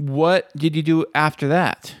 what did you do after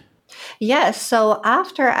that? Yes. So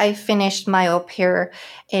after I finished my au pair,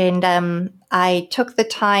 and I took the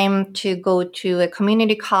time to go to a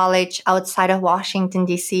community college outside of Washington,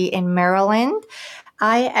 D.C. in Maryland,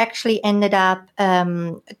 I actually ended up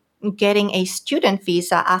getting a student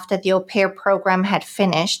visa after the au pair program had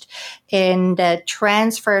finished, and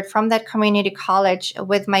transferred from that community college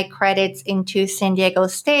with my credits into San Diego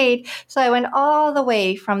State. So I went all the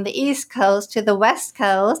way from the East Coast to the West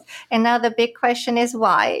Coast. And now the big question is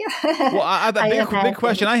why? Well, the big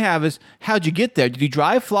question I have is, how'd you get there? Did you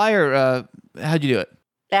drive, fly, or how'd you do it?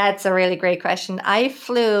 That's a really great question. I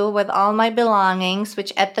flew with all my belongings,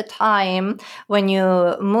 which at the time, when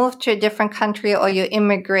you move to a different country or you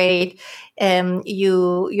immigrate,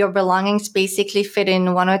 your belongings basically fit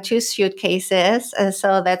in 1 or 2 suitcases.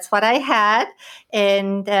 So that's what I had.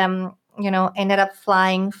 And, ended up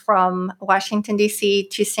flying from Washington, D.C.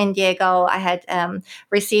 to San Diego. I had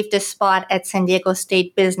received a spot at San Diego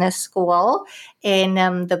State Business School. And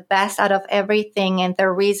the best out of everything, and the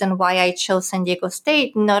reason why I chose San Diego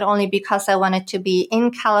State, not only because I wanted to be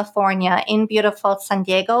in California, in beautiful San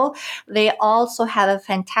Diego, they also have a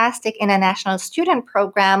fantastic international student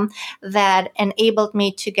program that enabled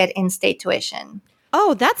me to get in-state tuition.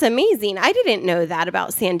 Oh, that's amazing. I didn't know that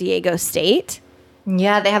about San Diego State.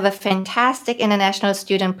 Yeah, they have a fantastic international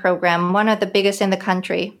student program, one of the biggest in the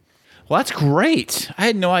country. Well, that's great. I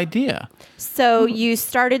had no idea. So you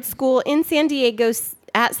started school in San Diego,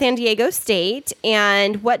 at San Diego State,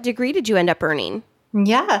 and what degree did you end up earning?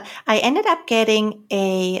 Yeah, I ended up getting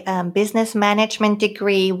a business management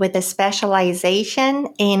degree with a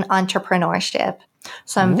specialization in entrepreneurship.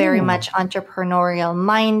 So I'm very much entrepreneurial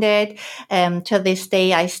minded. To this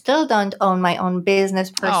day, I still don't own my own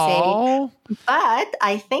business per se, but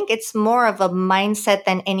I think it's more of a mindset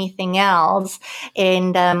than anything else.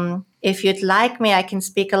 And if you'd like me, I can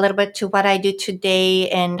speak a little bit to what I do today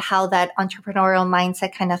and how that entrepreneurial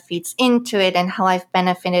mindset kind of feeds into it and how I've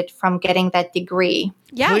benefited from getting that degree.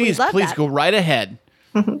 Yeah, please that. Go right ahead.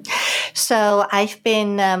 So I've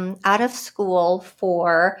been out of school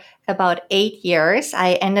for about 8 years.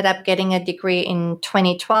 I ended up getting a degree in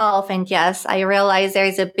 2012. And yes, I realize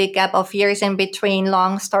there's a big gap of years in between.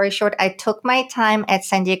 Long story short, I took my time at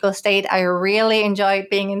San Diego State. I really enjoyed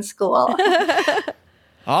being in school.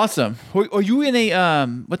 Awesome. Are you in a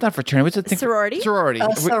what's not fraternity? What's the thing? Sorority? Sorority.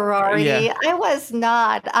 A sorority. Yeah. I was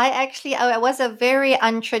not. I was a very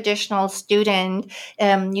untraditional student.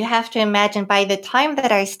 You have to imagine by the time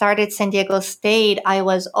that I started San Diego State, I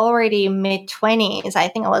was already mid 20s. I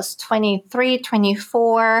think I was 23,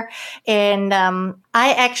 24. And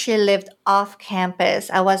I actually lived off campus.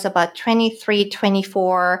 I was about 23,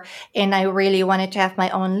 24, and I really wanted to have my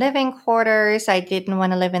own living quarters. I didn't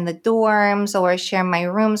want to live in the dorms or share my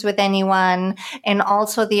rooms with anyone. And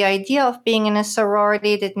also the idea of being in a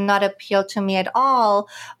sorority did not appeal to me at all.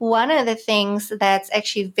 One of the things that's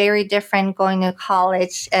actually very different going to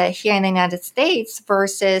college here in the United States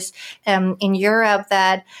versus in Europe,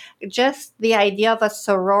 that just the idea of a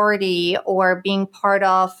sorority or being part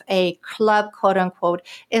of a club, quote unquote,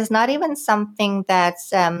 is not even something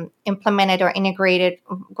that's implemented or integrated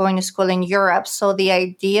going to school in Europe. So the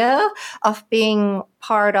idea of being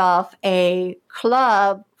part of a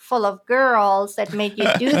club full of girls that made you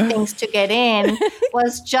do things to get in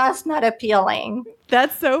was just not appealing.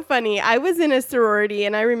 That's so funny. I was in a sorority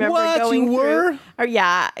and I remember going through. Or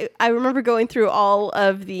yeah, I remember going through all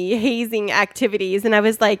of the hazing activities and I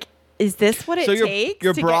was like, is this what it takes?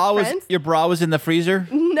 Your bra was in the freezer?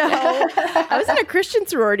 No. I was in a Christian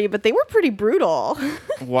sorority, but they were pretty brutal.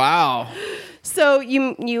 Wow. So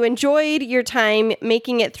you enjoyed your time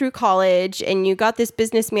making it through college and you got this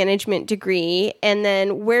business management degree. And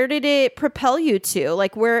then where did it propel you to?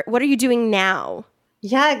 Like what are you doing now?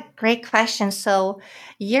 Yeah, great question. So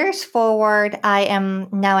years forward, I am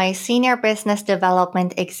now a senior business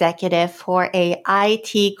development executive for a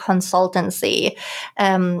IT consultancy.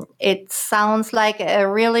 It sounds like a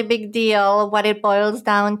really big deal. What it boils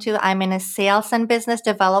down to, I'm in a sales and business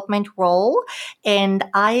development role, and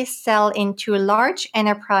I sell into large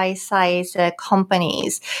enterprise size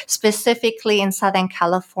companies, specifically in Southern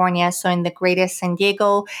California, so in the greater San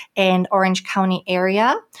Diego and Orange County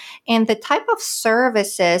area. And the type of services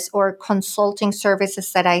or consulting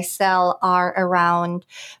services that I sell are around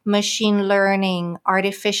machine learning,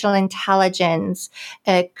 artificial intelligence,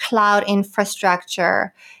 cloud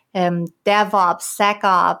infrastructure, DevOps,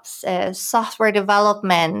 SecOps, software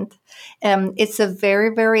development. It's a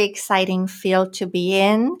very, very exciting field to be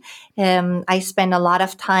in. I spend a lot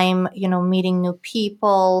of time, meeting new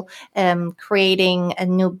people, creating a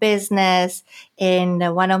new business.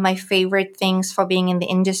 And one of my favorite things for being in the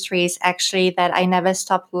industry is actually that I never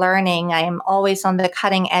stop learning. I am always on the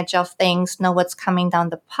cutting edge of things, know what's coming down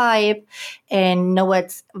the pipe, and know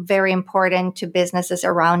what's very important to businesses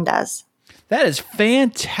around us. That is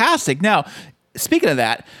fantastic. Now, speaking of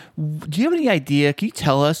that, do you have any idea? Can you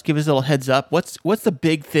tell us, give us a little heads up? What's the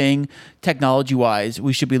big thing technology-wise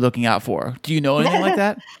we should be looking out for? Do you know anything like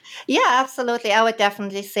that? Yeah, absolutely. I would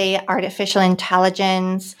definitely say artificial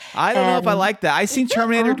intelligence. I don't know if I like that. I seen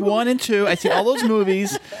Terminator 1 and 2. I seen all those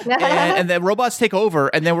movies, and then robots take over,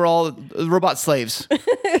 and then we're all robot slaves.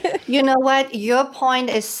 You know what? Your point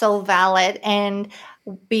is so valid. And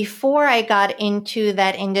before I got into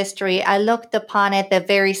that industry, I looked upon it the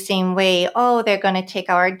very same way. Oh, they're going to take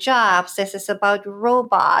our jobs. This is about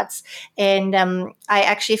robots. And I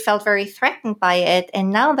actually felt very threatened by it. And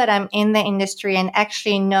now that I'm in the industry and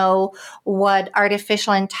actually know what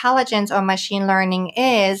artificial intelligence or machine learning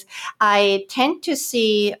is, I tend to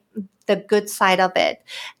see the good side of it.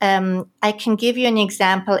 I can give you an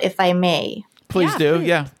example if I may. Please do. Please.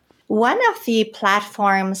 Yeah. One of the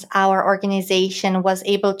platforms our organization was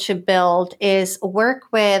able to build is work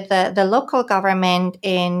with the local government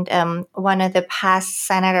and one of the past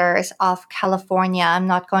senators of California. I'm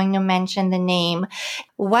not going to mention the name.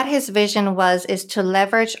 What his vision was is to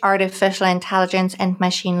leverage artificial intelligence and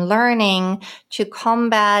machine learning to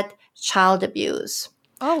combat child abuse.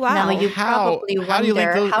 Oh, wow. Now you How probably do you link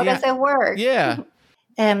wonder, those- how yeah. does it work? Yeah.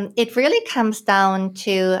 It really comes down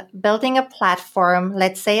to building a platform,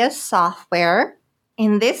 let's say a software.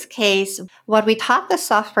 In this case, what we taught the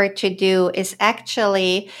software to do is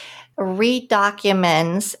actually read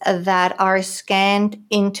documents that are scanned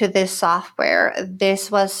into this software. This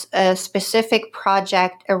was a specific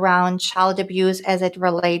project around child abuse as it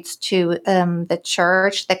relates to the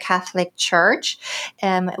church, the Catholic Church.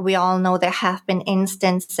 We all know there have been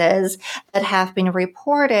instances that have been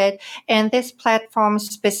reported, and this platform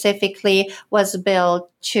specifically was built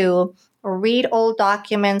to read old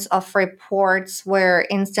documents of reports where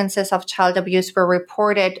instances of child abuse were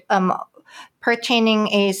reported pertaining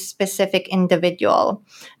a specific individual.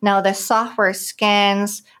 Now, the software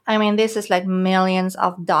scans, I mean, this is like millions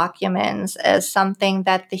of documents, something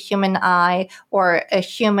that the human eye or a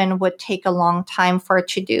human would take a long time for it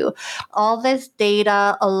to do. All this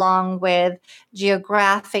data, along with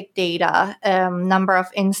geographic data, number of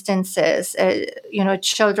instances,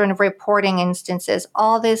 children reporting instances,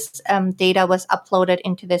 all this data was uploaded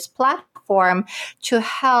into this platform to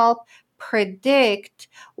help predict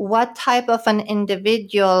what type of an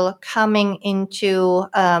individual coming into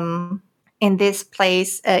in this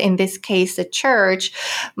place, in this case, the church,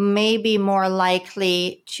 may be more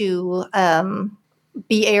likely to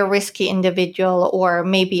be a risky individual or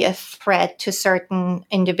maybe a threat to certain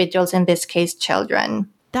individuals, in this case, children.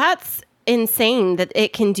 That's insane that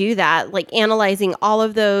it can do that, like analyzing all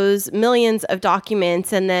of those millions of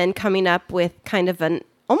documents and then coming up with kind of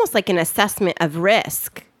almost like an assessment of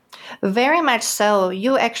risk. Very much so.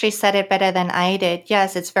 You actually said it better than I did.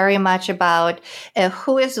 Yes, it's very much about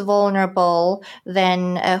who is vulnerable,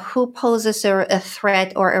 then who poses a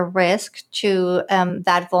threat or a risk to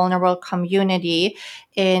that vulnerable community,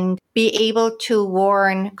 and be able to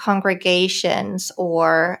warn congregations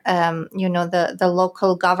or, the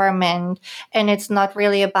local government. And it's not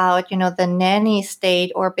really about, the nanny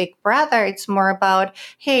state or big brother. It's more about,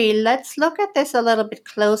 hey, let's look at this a little bit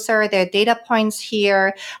closer. There are data points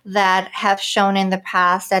here that have shown in the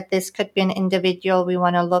past that this could be an individual we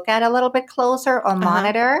want to look at a little bit closer or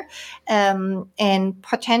monitor, and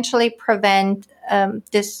potentially prevent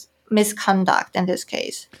this misconduct in this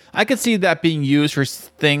case. I could see that being used for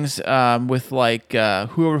things with like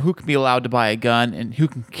who can be allowed to buy a gun and who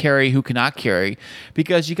can carry, who cannot carry,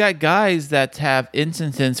 because you got guys that have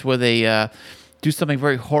instances where they do something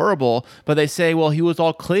very horrible, but they say, well, he was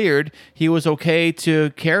all cleared, he was okay to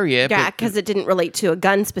carry it. Yeah, because it didn't relate to a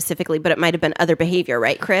gun specifically, but it might have been other behavior,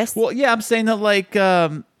 right, Chris? Well, yeah, I'm saying that like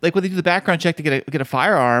when they do the background check to get a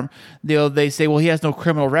firearm, they say, well, he has no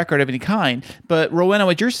criminal record of any kind. But Rowena,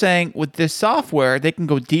 what you're saying with this software, they can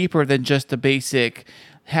go deeper than just the basic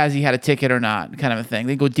has he had a ticket or not kind of a thing.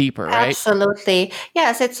 They go deeper, right? Absolutely.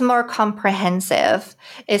 Yes, it's more comprehensive,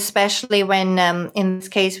 especially when in this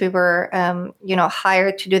case we were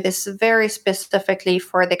hired to do this very specifically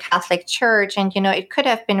for the Catholic Church. And, it could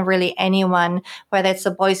have been really anyone, whether it's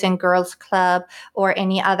a Boys and Girls Club or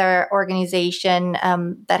any other organization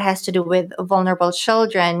that has to do with vulnerable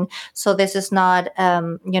children. So this is not,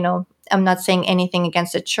 I'm not saying anything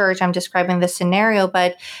against the church. I'm describing the scenario.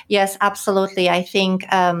 But yes, absolutely. I think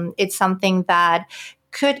it's something that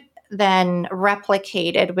could then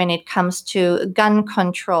replicated when it comes to gun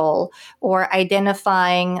control or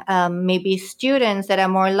identifying maybe students that are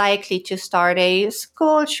more likely to start a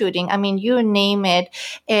school shooting. I mean, you name it.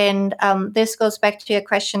 And this goes back to your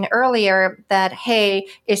question earlier that, hey,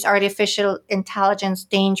 is artificial intelligence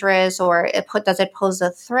dangerous or does it pose a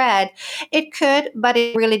threat? It could, but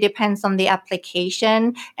it really depends on the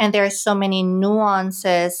application. And there are so many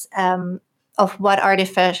nuances of what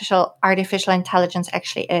artificial intelligence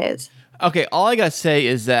actually is. Okay, all I gotta say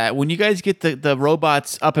is that when you guys get the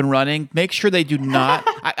robots up and running, make sure they do not.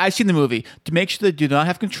 I've seen the movie. To make sure they do not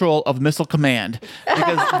have control of Missile Command,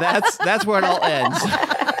 because that's where it all ends.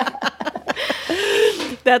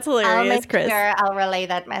 That's hilarious, Chris. Sure I'll relay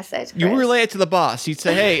that message. Chris. You relay it to the boss. You'd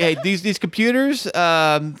say, "Hey, these computers,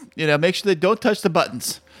 make sure they don't touch the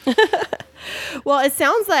buttons." Well, it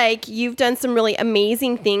sounds like you've done some really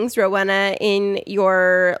amazing things, Rowena, in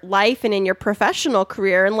your life and in your professional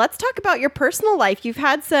career. And let's talk about your personal life. You've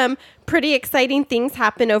had some pretty exciting things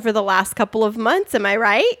happen over the last couple of months. Am I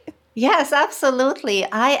right? Yes, absolutely.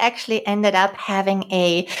 I actually ended up having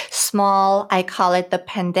a small, I call it the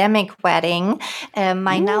pandemic wedding.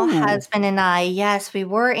 My now husband and I, yes, we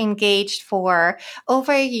were engaged for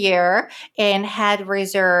over a year and had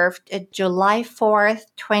reserved July 4th,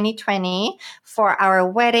 2020 for our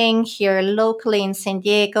wedding here locally in San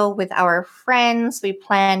Diego with our friends. We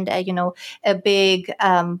planned, a big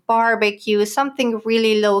barbecue, something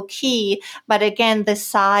really low key, but again, the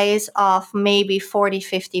size of maybe 40,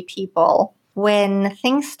 50 people. When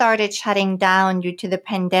things started shutting down due to the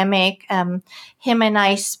pandemic, him and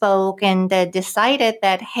I spoke and decided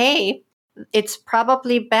that, hey, it's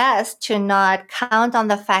probably best to not count on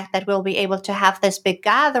the fact that we'll be able to have this big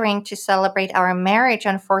gathering to celebrate our marriage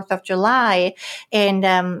on 4th of July. And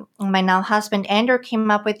my now husband, Andrew,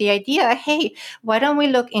 came up with the idea, hey, why don't we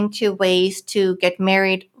look into ways to get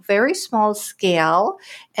married very small scale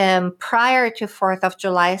prior to 4th of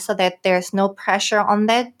July so that there's no pressure on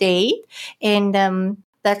that date. And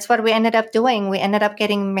that's what we ended up doing. We ended up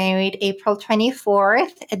getting married April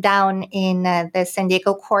 24th down in the San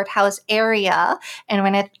Diego courthouse area. And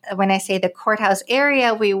when I say the courthouse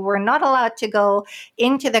area, we were not allowed to go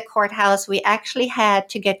into the courthouse. We actually had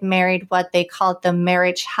to get married what they called the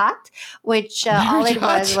marriage hut, which all it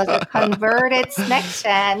was a converted snack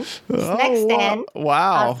stand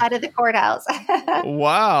Wow. outside of the courthouse.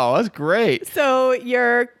 Wow, that's great. So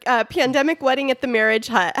your pandemic wedding at the marriage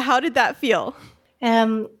hut, how did that feel?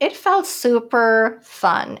 It felt super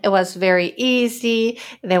fun. It was very easy.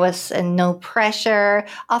 There was no pressure.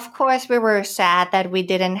 Of course, we were sad that we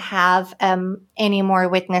didn't have any more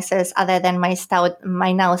witnesses other than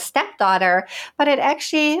my now stepdaughter, but it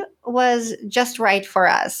actually was just right for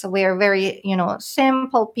us. We're very,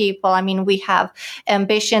 simple people. I mean, we have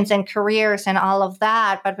ambitions and careers and all of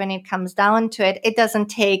that, but when it comes down to it, it doesn't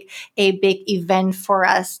take a big event for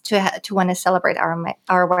us to want to celebrate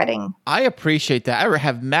our wedding. I appreciate that. I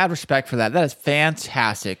have mad respect for that. That is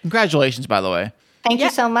fantastic. Congratulations, by the way. Thank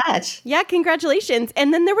you so much. Yeah, congratulations.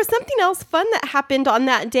 And then there was something else fun that happened on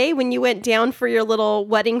that day when you went down for your little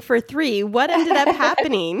wedding for 3. What ended up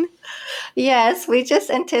happening? Yes, we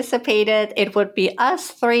just anticipated it would be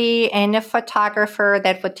us 3 and a photographer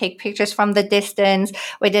that would take pictures from the distance.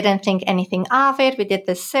 We didn't think anything of it. We did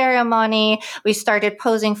the ceremony. We started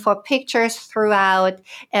posing for pictures throughout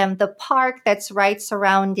the park that's right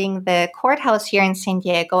surrounding the courthouse here in San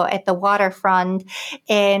Diego at the waterfront.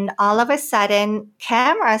 And all of a sudden,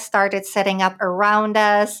 cameras started setting up around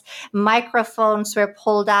us. Microphones were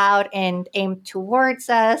pulled out and aimed towards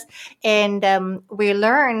us. And we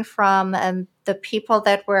learned from the people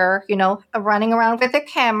that were, running around with the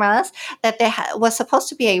cameras that there was supposed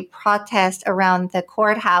to be a protest around the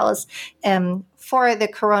courthouse for the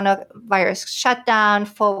coronavirus shutdown,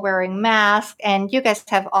 for wearing masks, and you guys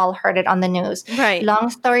have all heard it on the news. Right. Long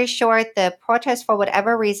story short, the protest, for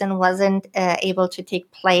whatever reason, wasn't able to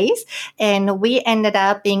take place, and we ended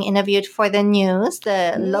up being interviewed for the news,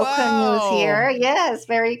 the local news here. Yes,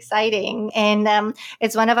 very exciting, and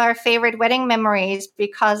it's one of our favorite wedding memories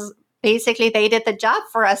because basically they did the job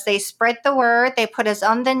for us. They spread the word. They put us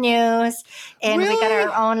on the news, and we got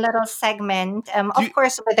our own little segment. Of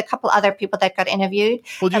course, with a couple other people that got interviewed.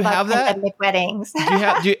 Well, do you have that? Pandemic weddings.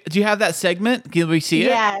 do you have that segment? Can we see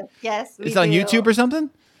it? Yes. It's on YouTube or something?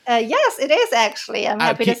 Yes, it is actually. I'm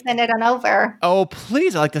happy to send it on over. Oh,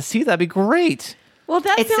 please! I'd like to see that. That'd be great. Well,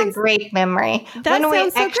 it's a great memory. When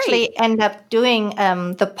we actually end up doing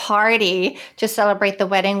the party to celebrate the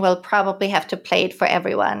wedding, we'll probably have to play it for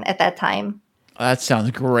everyone at that time. That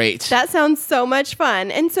sounds great. That sounds so much fun.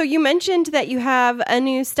 And so you mentioned that you have a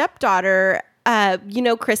new stepdaughter.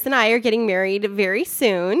 Chris and I are getting married very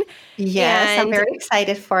soon. Yes, I'm very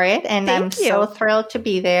excited for it, and I'm so thrilled to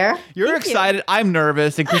be there. You're excited. I'm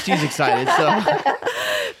nervous, and Christine's excited. So,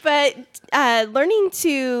 but learning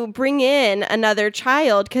to bring in another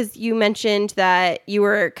child, because you mentioned that you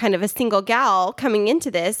were kind of a single gal coming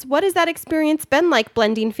into this. What has that experience been like,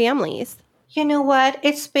 blending families? You know what?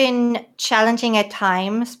 It's been challenging at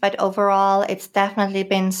times, but overall, it's definitely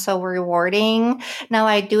been so rewarding. Now,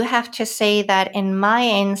 I do have to say that in my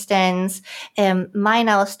instance, my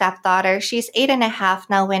now stepdaughter, she's 8.5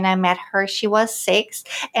 now. When I met her, she was 6.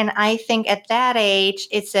 And I think at that age,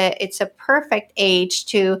 it's a perfect age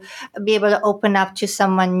to be able to open up to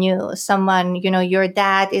someone new, someone, your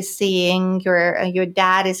dad is seeing, your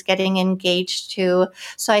dad is getting engaged to.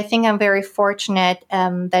 So I think I'm very fortunate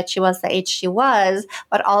that she was the age she was,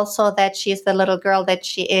 but also that she's the little girl that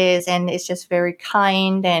she is, and is just very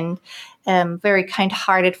kind and very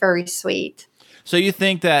kind-hearted, very sweet. So you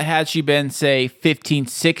think that had she been, say, 15,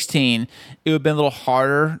 16, it would have been a little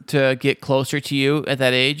harder to get closer to you at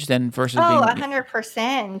that age than versus being...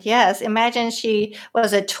 100%. Yes. Imagine she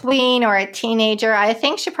was a tween or a teenager. I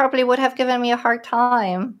think she probably would have given me a hard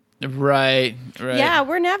time. Right. Yeah,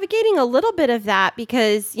 we're navigating a little bit of that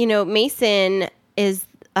because, Mason is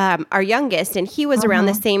our youngest, and he was around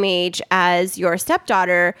the same age as your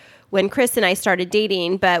stepdaughter when Chris and I started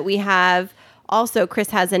dating. But we have also, Chris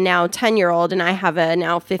has a now 10-year-old, and I have a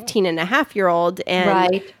now 15-and-a-half-year-old,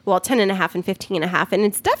 and 10-and-a-half and 15-and-a-half, and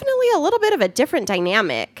it's definitely a little bit of a different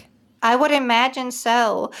dynamic. I would imagine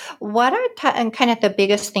so. What are kind of the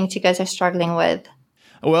biggest things you guys are struggling with?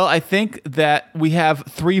 Well, I think that we have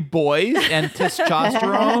 3 boys, and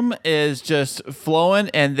testosterone is just flowing,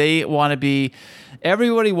 and they want to be...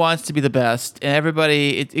 Everybody wants to be the best, and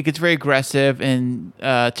everybody, it gets very aggressive and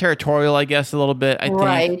territorial, I guess, a little bit, I think.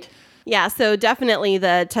 Right. Yeah, so definitely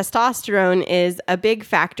the testosterone is a big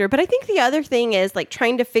factor. But I think the other thing is like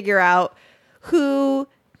trying to figure out who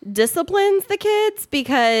disciplines the kids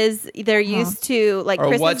because they're used to like or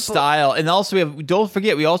Chris's what style. And also don't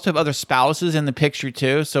forget, we also have other spouses in the picture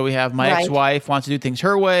too. So we have my ex-wife wants to do things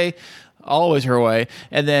her way, always her way.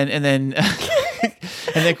 And then and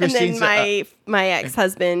then Christine's my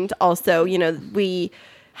ex-husband also, we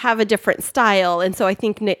have a different style. And so I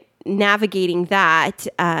think navigating that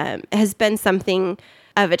has been something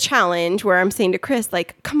of a challenge where I'm saying to Chris,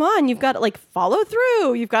 like, come on, you've got to like follow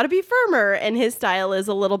through. You've got to be firmer. And his style is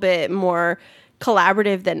a little bit more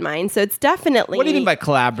collaborative than mine. So it's definitely... What do you mean by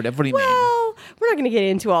collaborative? What do you mean? Well, we're not going to get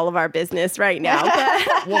into all of our business right now.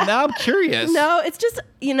 But well, now I'm curious. No, it's just,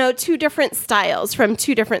 two different styles from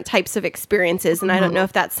two different types of experiences. And I don't know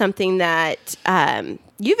if that's something that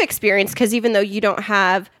you've experienced, because even though you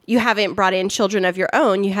haven't brought in children of your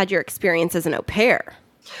own, you had your experience as an au pair.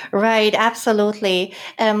 Right, absolutely.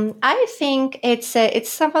 I think it's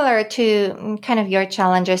similar to kind of your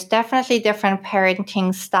challenges. Definitely different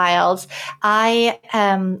parenting styles.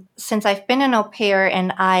 Since I've been an au pair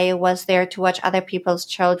and I was there to watch other people's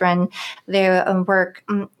children, there were,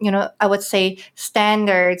 I would say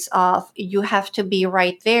standards of you have to be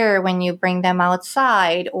right there when you bring them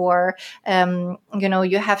outside, or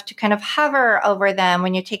you have to kind of hover over them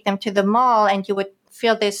when you take them to the mall, and you would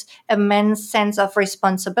feel this immense sense of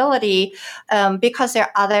responsibility because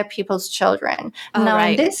they're other people's children.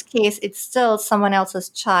 In this case, it's still someone else's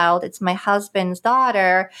child. It's my husband's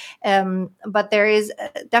daughter. But there is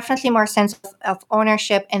definitely more sense of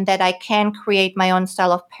ownership in that I can create my own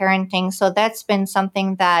style of parenting. So that's been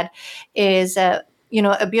something that is a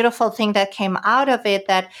beautiful thing that came out of it,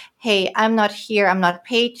 that, hey, I'm not here. I'm not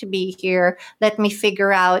paid to be here. Let me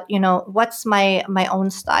figure out, what's my own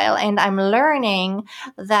style. And I'm learning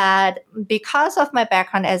that because of my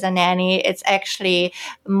background as a nanny, it's actually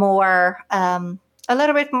more, a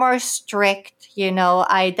little bit more strict.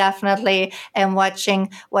 I definitely am watching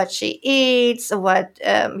what she eats,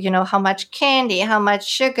 how much candy, how much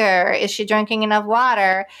sugar, is she drinking enough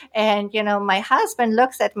water? And, my husband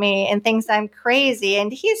looks at me and thinks I'm crazy,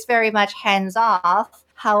 and he's very much hands off.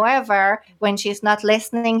 However, when she's not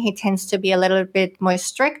listening, he tends to be a little bit more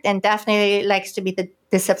strict and definitely likes to be the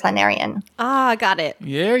disciplinarian. Got it.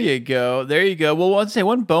 There you go. Well, I'll say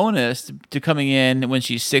one bonus to coming in when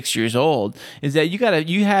she's 6 years old is that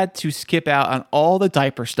you had to skip out on all the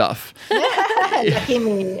diaper stuff. Lucky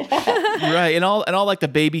me. Right, and all like the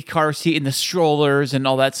baby car seat and the strollers and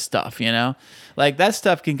all that stuff, Like that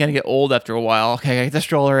stuff can kind of get old after a while. Okay, get the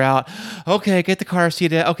stroller out. Okay, get the car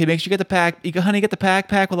seat out. Okay, make sure you get the pack. Honey, get the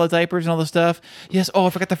pack with all the diapers and all the stuff. Yes. Oh, I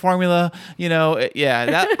forgot the formula. Yeah,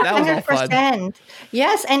 that was all fun.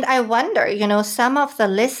 Yes, and I wonder, some of the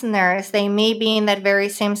listeners, they may be in that very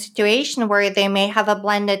same situation where they may have a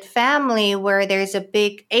blended family where there's a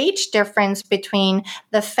big age difference between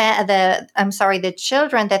the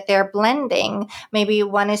children that they're blending. Maybe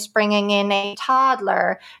one is bringing in a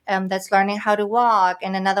toddler that's learning how to walk,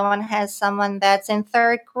 and another one has someone that's in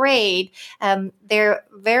third grade. There are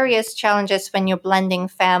various challenges when you're blending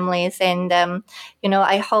families, and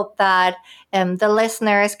I hope that the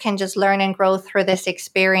listeners can just learn and grow through this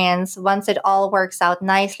experience. Once it all works out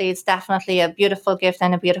nicely, it's definitely a beautiful gift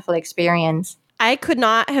and a beautiful experience. I could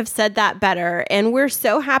not have said that better. And we're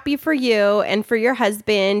so happy for you and for your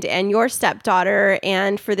husband and your stepdaughter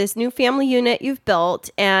and for this new family unit you've built.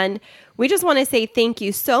 And we just want to say thank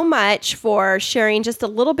you so much for sharing just a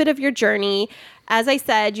little bit of your journey. As I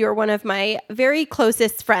said, you're one of my very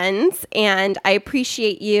closest friends, and I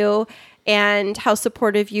appreciate you and how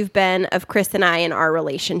supportive you've been of Chris and I in our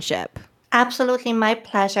relationship. Absolutely, my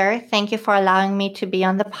pleasure. Thank you for allowing me to be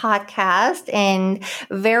on the podcast, and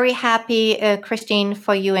very happy, Christine,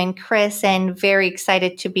 for you and Chris, and very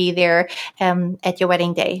excited to be there at your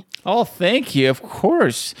wedding day. Oh, thank you. Of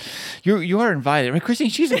course. You are invited. Right,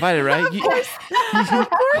 Christine, she's invited, right? Of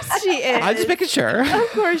course she is. I'm just making sure. Of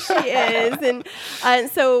course she is. And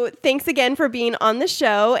so thanks again for being on the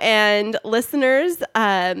show. And listeners,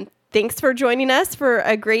 thanks for joining us for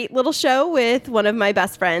a great little show with one of my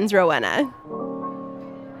best friends, Rowena.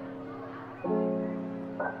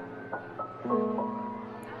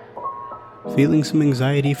 Feeling some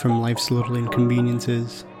anxiety from life's little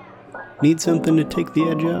inconveniences? Need something to take the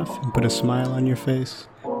edge off and put a smile on your face?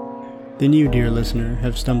 Then you, dear listener,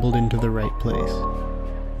 have stumbled into the right place.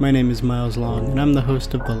 My name is Miles Long, and I'm the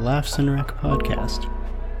host of the Laughs and Wreck podcast.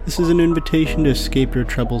 This is an invitation to escape your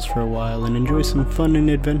troubles for a while and enjoy some fun and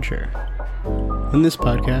adventure. On this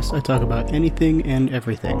podcast, I talk about anything and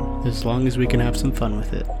everything, as long as we can have some fun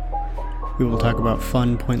with it. We will talk about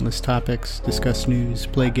fun, pointless topics, discuss news,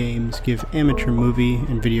 play games, give amateur movie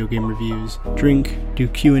and video game reviews, drink, do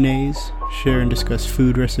Q&As, share and discuss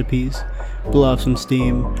food recipes, blow off some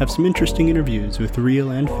steam, have some interesting interviews with real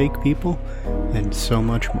and fake people, and so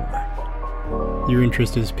much more. Your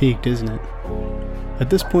interest is piqued, isn't it? At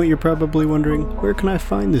this point, you're probably wondering, where can I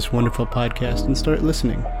find this wonderful podcast and start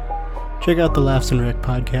listening? Check out the Laughs and Rec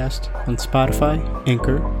podcast on Spotify,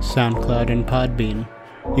 Anchor, SoundCloud, and Podbean.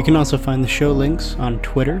 You can also find the show links on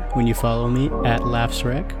Twitter when you follow me at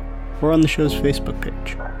LaughsRec, or on the show's Facebook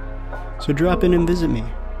page. So drop in and visit me.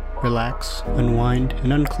 Relax, unwind,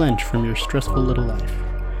 and unclench from your stressful little life.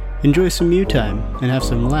 Enjoy some me time and have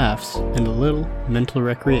some laughs and a little mental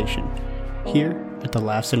recreation here at the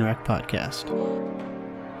Laughs and Rec podcast.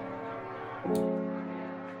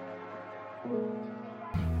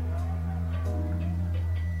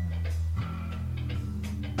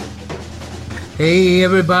 Hey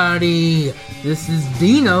everybody, this is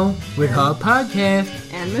Dino with her podcast.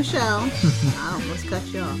 And Michelle. I almost cut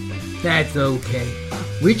you off. That's okay.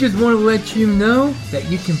 We just want to let you know that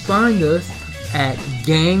you can find us at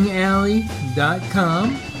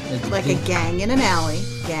gangalley.com. Like a gang in an alley.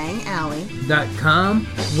 Gangalley.com.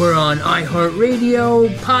 We're on iHeartRadio,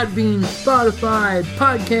 Podbean, Spotify,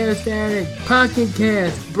 Podcast Addict, Pocket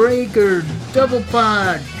Cast, Breaker, Double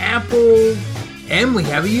Pod, Apple, and we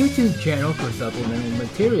have a YouTube channel for supplemental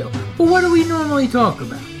material. But what do we normally talk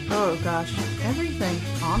about? Oh gosh, everything,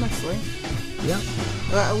 honestly. Yep.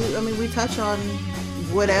 We touch on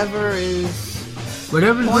whatever's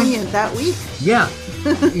Whatever's poignant that week. Yeah.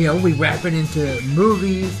 We wrap it into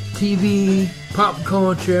movies, TV, pop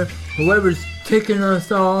culture, whoever's ticking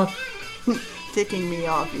us off. Ticking me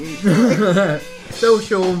off, usually.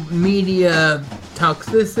 Social media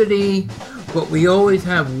toxicity, but we always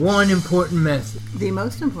have one important message. The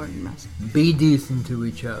most important message. Be decent to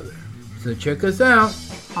each other. So check us out.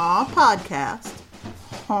 Our podcast.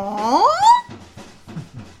 Huh?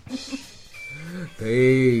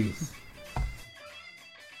 Peace.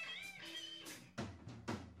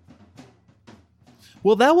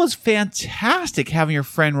 Well, that was fantastic having your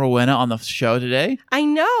friend Rowena on the show today. I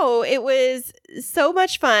know. It was so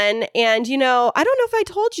much fun. And, I don't know if I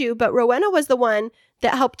told you, but Rowena was the one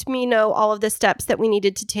that helped me know all of the steps that we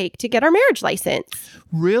needed to take to get our marriage license.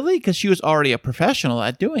 Really? Because she was already a professional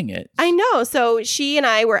at doing it. I know. So she and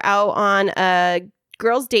I were out on a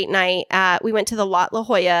girls' date night. We went to the Lot La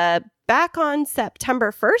Jolla back on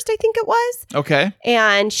September 1st, I think it was. Okay.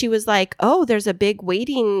 And she was like, oh, there's a big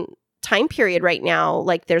waiting time period right now.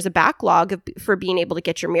 Like there's a backlog for being able to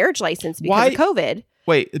get your marriage license because of COVID.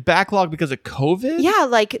 Wait, backlog because of COVID? Yeah,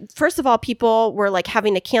 like first of all, people were like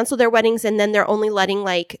having to cancel their weddings, and then they're only letting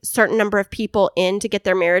like certain number of people in to get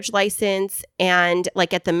their marriage license. And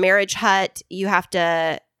like at the marriage hut, you have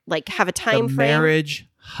to like have a time frame. Marriage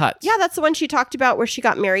hut. Yeah, that's the one she talked about where she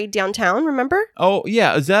got married downtown, remember? Oh,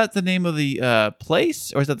 yeah. Is that the name of the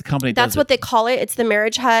place, or is that the company? That's what they call it. It's the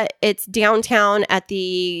marriage hut. It's downtown at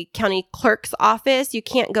the county clerk's office. You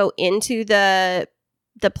can't go into the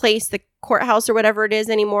place, the courthouse or whatever it is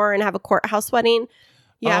anymore, and have a courthouse wedding.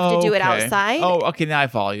 You have to do it outside. Oh, okay. Now I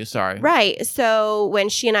follow you. Sorry. Right. So when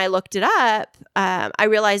she and I looked it up, I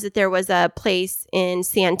realized that there was a place in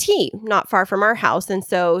Santee, not far from our house. And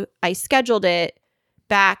so I scheduled it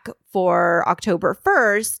back for October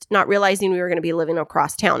 1st, not realizing we were going to be living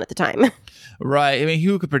across town at the time. Right. I mean,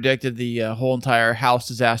 who could predicted the whole entire house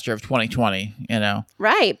disaster of 2020,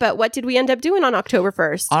 Right. But what did we end up doing on October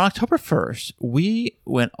 1st? On October 1st, we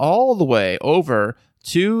went all the way over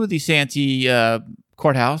to the Santee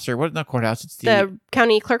courthouse, or what? Not courthouse. It's the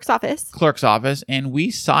county clerk's office. Clerk's office. And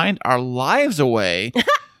we signed our lives away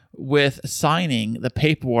with signing the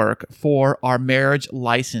paperwork for our marriage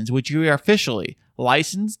license, which we are officially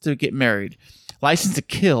licensed to get married. Licensed to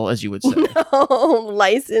kill, as you would say. No,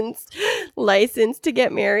 licensed to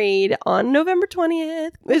get married on November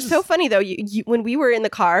 20th. It's so funny, though. You, when we were in the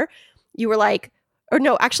car, you were like, or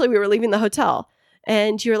no, actually, we were leaving the hotel.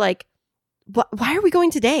 And you were like, why are we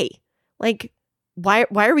going today? Like, why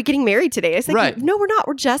are we getting married today? I said, right. No, we're not.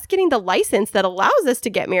 We're just getting the license that allows us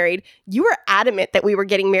to get married. You were adamant that we were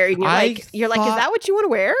getting married. And you're like, is that what you want to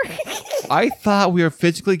wear? I thought we were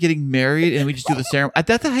physically getting married and we just do the ceremony.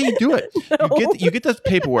 That's not how you do it. No. You get the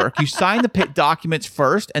paperwork. You sign the documents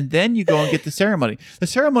first, and then you go and get the ceremony. The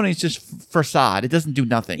ceremony is just facade. It doesn't do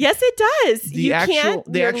nothing. Yes, it does.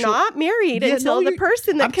 You're not married until the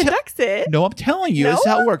person that conducts it. No, I'm telling you, this is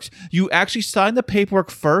how it works. You actually sign the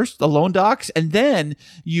paperwork first, the loan docs, and then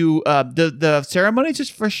you the ceremony is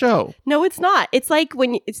just for show. No, it's not. It's like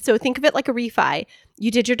so think of it like a refi.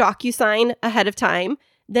 You did your DocuSign ahead of time.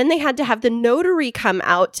 Then they had to have the notary come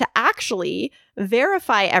out to actually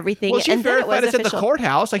verify everything. Well, she and verified then it at the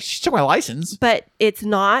courthouse. Like, she took my license. But it's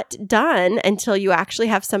not done until you actually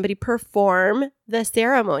have somebody perform the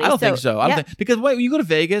ceremony. I don't think so. I don't think, because when you go to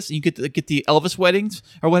Vegas and you get the Elvis weddings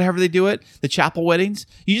or whatever they do it, the chapel weddings,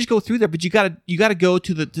 you just go through there. But you gotta go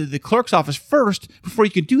to the clerk's office first before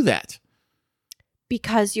you can do that.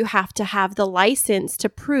 Because you have to have the license to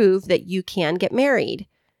prove that you can get married.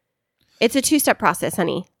 It's a 2-step process,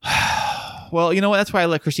 honey. Well, you know what? That's why I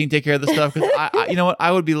let Christine take care of this stuff. Because you know what?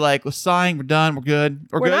 I would be like, we're signed, we're done, we're good.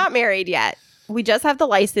 We're not married yet. We just have the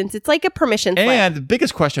license. It's like a permission slip. And the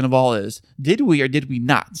biggest question of all is, did we or did we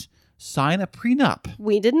not sign a prenup?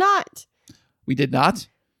 We did not. We did not?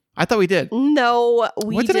 I thought we did. No,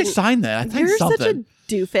 we What did I didn't. sign then? I signed You're something. such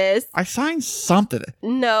a doofus. I signed something.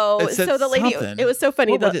 No. It said So the lady, something. it was so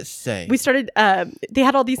funny. What did it say? We started, they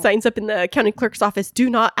had all these signs up in the county clerk's office. Do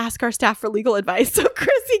not ask our staff for legal advice. So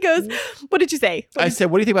Chrissy goes, what did you say? I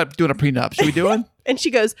said, what do you think about doing a prenup? Should we do one? And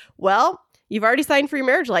she goes, well, you've already signed for your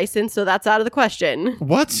marriage license, so that's out of the question.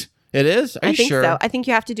 What? It is? Are I you think sure? so. I think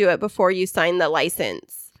you have to do it before you sign the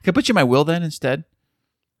license. Can I put you in my will then instead?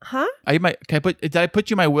 Huh? Did I put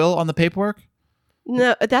you in my will on the paperwork?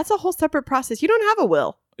 No, that's a whole separate process. You don't have a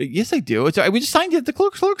will. Yes, I do. We just signed it at the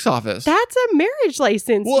clerk's office. That's a marriage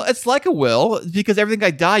license. Well, it's like a will because everything I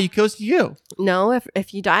die, it goes to you. No,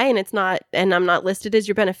 if you die and it's not, and I'm not listed as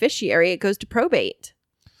your beneficiary, it goes to probate.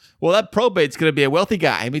 Well, that probate's going to be a wealthy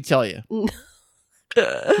guy. Let me tell you.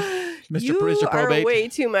 You Mr. Probate. are way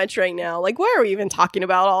too much right now. Like, why are we even talking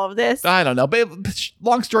about all of this? I don't know. But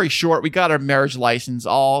long story short, we got our marriage license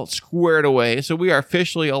all squared away. So we are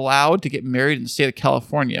officially allowed to get married in the state of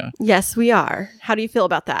California. Yes, we are. How do you feel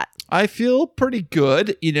about that? I feel pretty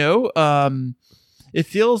good, you know. It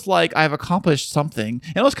feels like I've accomplished something.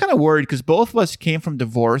 And I was kind of worried because both of us came from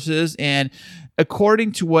divorces. And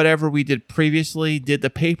according to whatever we did previously, did the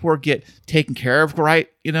paperwork get taken care of right?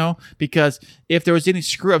 You know, because if there was any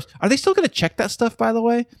screw ups, are they still going to check that stuff, by the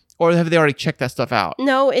way? Or have they already checked that stuff out?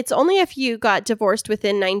 No, it's only if you got divorced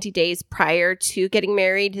within 90 days prior to getting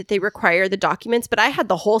married that they require the documents. But I had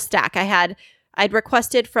the whole stack. I'd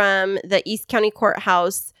requested from the East County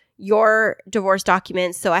Courthouse your divorce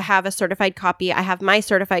documents. So I have a certified copy. I have my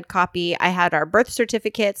certified copy. I had our birth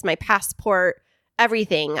certificates, my passport,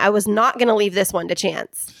 everything. I was not going to leave this one to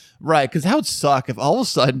chance. Right, because that would suck if all of a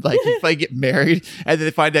sudden, like, if I get married and then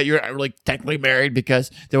they find out you're like technically married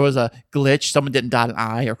because there was a glitch, someone didn't dot an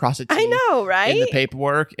I or cross a T. I know, right? In the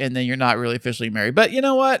paperwork, and then you're not really officially married. But you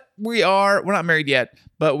know what? We're not married yet,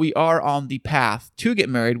 but we are on the path to get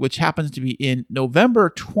married, which happens to be in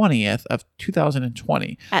November 20th of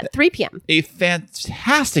 2020. At 3 p.m. A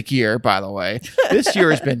fantastic year, by the way. This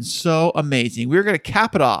year has been so amazing. We're going to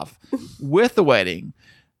cap it off with the wedding.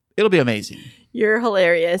 It'll be amazing. You're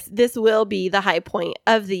hilarious. This will be the high point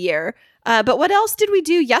of the year. But what else did we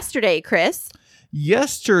do yesterday, Chris?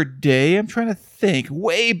 Yesterday, I'm trying to think.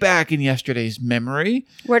 Way back in yesterday's memory.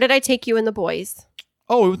 Where did I take you and the boys?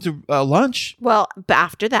 Oh, we went to lunch. Well,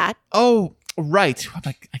 after that. Oh, right.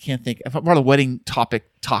 I can't think. We're on the wedding topic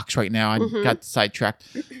talks right now. I got sidetracked.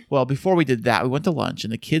 Well, before we did that, we went to lunch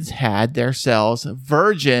and the kids had themselves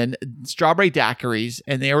virgin strawberry daiquiris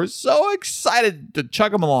and they were so excited to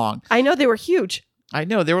chug them along. I know, they were huge. I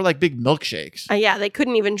know. They were like big milkshakes. Yeah, they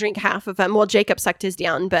couldn't even drink half of them. Well, Jacob sucked his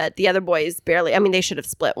down, but the other boys barely. I mean, they should have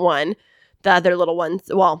split one. The other little ones,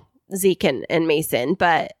 well, Zeke and Mason.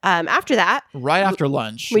 But after that. Right after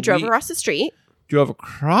lunch. We drove across the street. Drove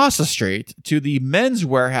across the street to the men's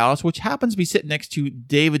warehouse, which happens to be sitting next to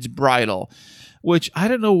David's Bridal, which I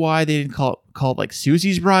don't know why they didn't call it like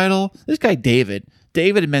Susie's Bridal. This guy, David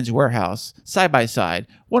and Men's Warehouse, side by side.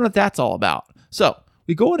 Wonder what that's all about. So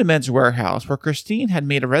we go into Men's Warehouse where Christine had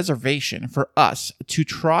made a reservation for us to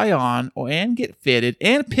try on and get fitted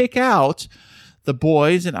and pick out the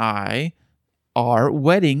boys and I our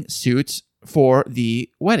wedding suits for the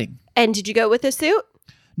wedding. And did you go with a suit?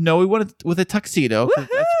 No, we went with a tuxedo. That's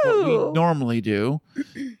what we normally do.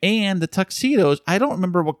 And the tuxedos, I don't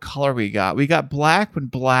remember what color we got. We got black when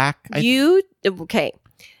black. Okay.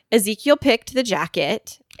 Ezekiel picked the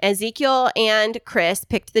jacket. Ezekiel and Chris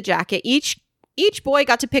picked the jacket. Each boy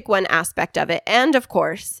got to pick one aspect of it. And of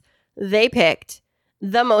course, they picked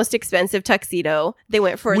the most expensive tuxedo. They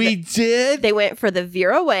went for the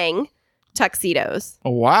Vera Wang tuxedos.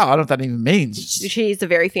 Oh, wow. I don't know what that even means. She's a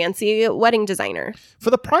very fancy wedding designer. For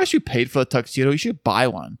the price you paid for the tuxedo, you should buy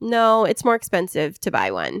one. No, it's more expensive to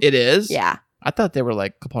buy one. It is? Yeah. I thought they were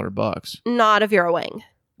like a couple $100. Not a Vera Wang.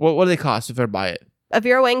 What do they cost if I buy it? A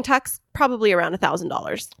Vera Wang tux, probably around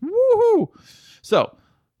 $1,000. Woohoo! So,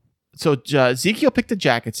 So Ezekiel picked the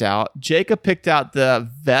jackets out. Jacob picked out the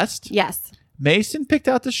vest. Yes. Mason picked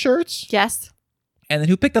out the shirts. Yes. And then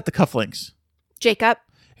who picked out the cufflinks? Jacob.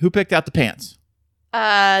 Who picked out the pants?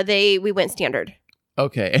 We went standard.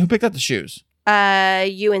 Okay. And who picked out the shoes?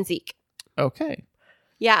 You and Zeke. Okay.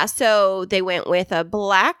 Yeah, so they went with a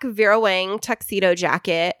black Vera Wang tuxedo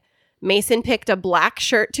jacket. Mason picked a black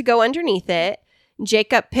shirt to go underneath it.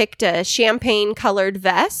 Jacob picked a champagne-colored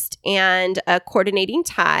vest and a coordinating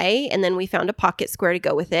tie, and then we found a pocket square to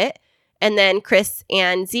go with it. And then Chris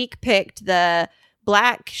and Zeke picked the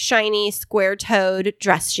black, shiny, square-toed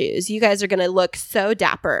dress shoes. You guys are going to look so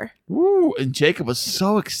dapper. Ooh, and Jacob was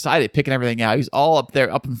so excited picking everything out. He's all up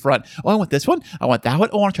there, up in front. Oh, I want this one. I want that one.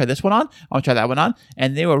 Oh, I want to try this one on. I want to try that one on.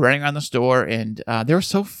 And they were running around the store, and they were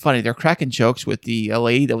so funny. They were cracking jokes with the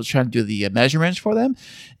lady that was trying to do the measurements for them.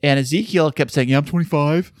 And Ezekiel kept saying, yeah, I'm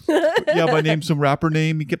 25. Yeah, my name's some rapper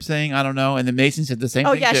name. He kept saying, I don't know. And then Mason said the same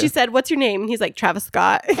thing. Oh, yeah, too. she said, what's your name? And he's like, Travis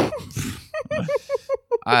Scott.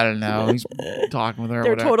 I don't know. He's talking with her.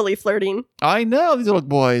 They're or whatever. totally flirting. I know these little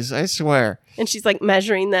boys. I swear. And she's like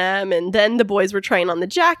measuring them. And then the boys were trying on the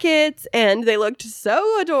jackets and they looked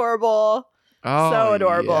so adorable. Oh, so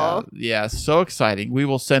adorable. Yeah, so exciting. We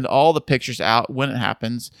will send all the pictures out when it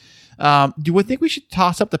happens. Do we think we should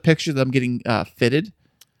toss up the picture of them getting fitted?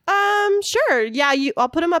 Sure. Yeah, I'll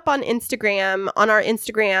put them up on Instagram, on our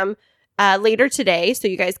Instagram later today. So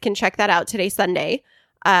you guys can check that out today, Sunday.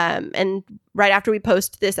 And right after we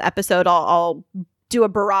post this episode, I'll do a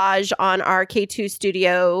barrage on our K2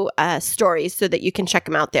 Studio stories so that you can check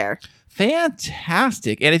them out there.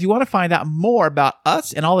 Fantastic. And if you want to find out more about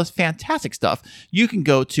us and all this fantastic stuff, you can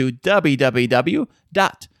go to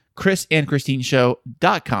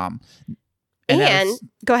www.chrisandchristineshow.com. And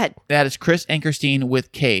go ahead. That is Chris and Christine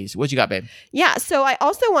with K's. What you got, babe? Yeah. So I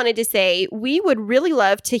also wanted to say we would really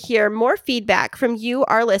love to hear more feedback from you,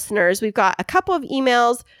 our listeners. We've got a couple of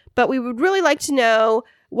emails, but we would really like to know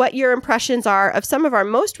what your impressions are of some of our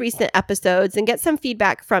most recent episodes and get some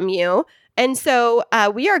feedback from you. And so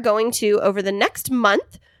we are going to, over the next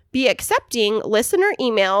month, be accepting listener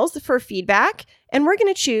emails for feedback. And we're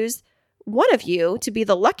going to choose one of you to be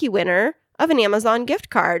the lucky winner of an Amazon gift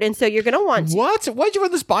card. And so you're going to want to... What? Why'd you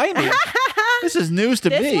run this by me? This is news to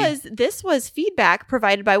me. This was feedback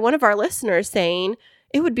provided by one of our listeners saying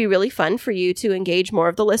it would be really fun for you to engage more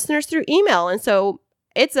of the listeners through email. And so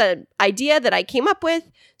it's an idea that I came up with.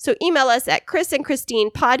 So email us at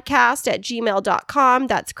chrisandchristinepodcast@gmail.com.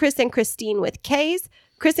 That's Chris and Christine with K's.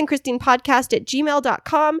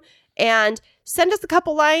 chrisandchristinepodcast@gmail.com. And send us a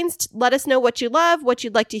couple lines. Let us know what you love, what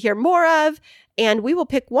you'd like to hear more of. And we will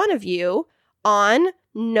pick one of you on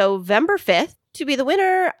November 5th to be the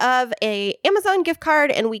winner of a Amazon gift card.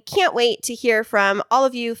 And we can't wait to hear from all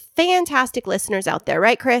of you fantastic listeners out there.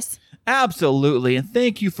 Right, Chris? Absolutely. And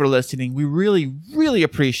thank you for listening. We really, really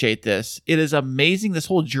appreciate this. It is amazing. This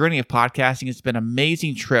whole journey of podcasting has been an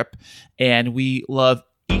amazing trip. And we love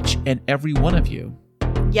each and every one of you.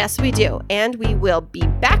 Yes, we do. And we will be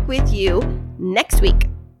back with you next week.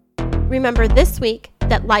 Remember this week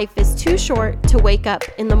that life is too short to wake up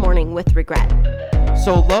in the morning with regret.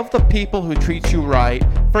 So love the people who treat you right,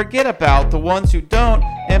 forget about the ones who don't,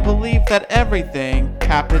 and believe that everything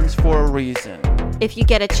happens for a reason. If you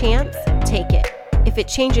get a chance, take it. If it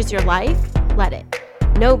changes your life, let it.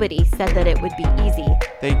 Nobody said that it would be easy.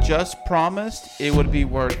 They just promised it would be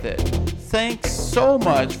worth it. Thanks so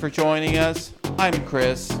much for joining us. I'm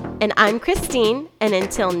Chris. And I'm Christine. And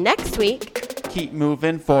until next week, keep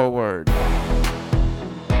moving forward.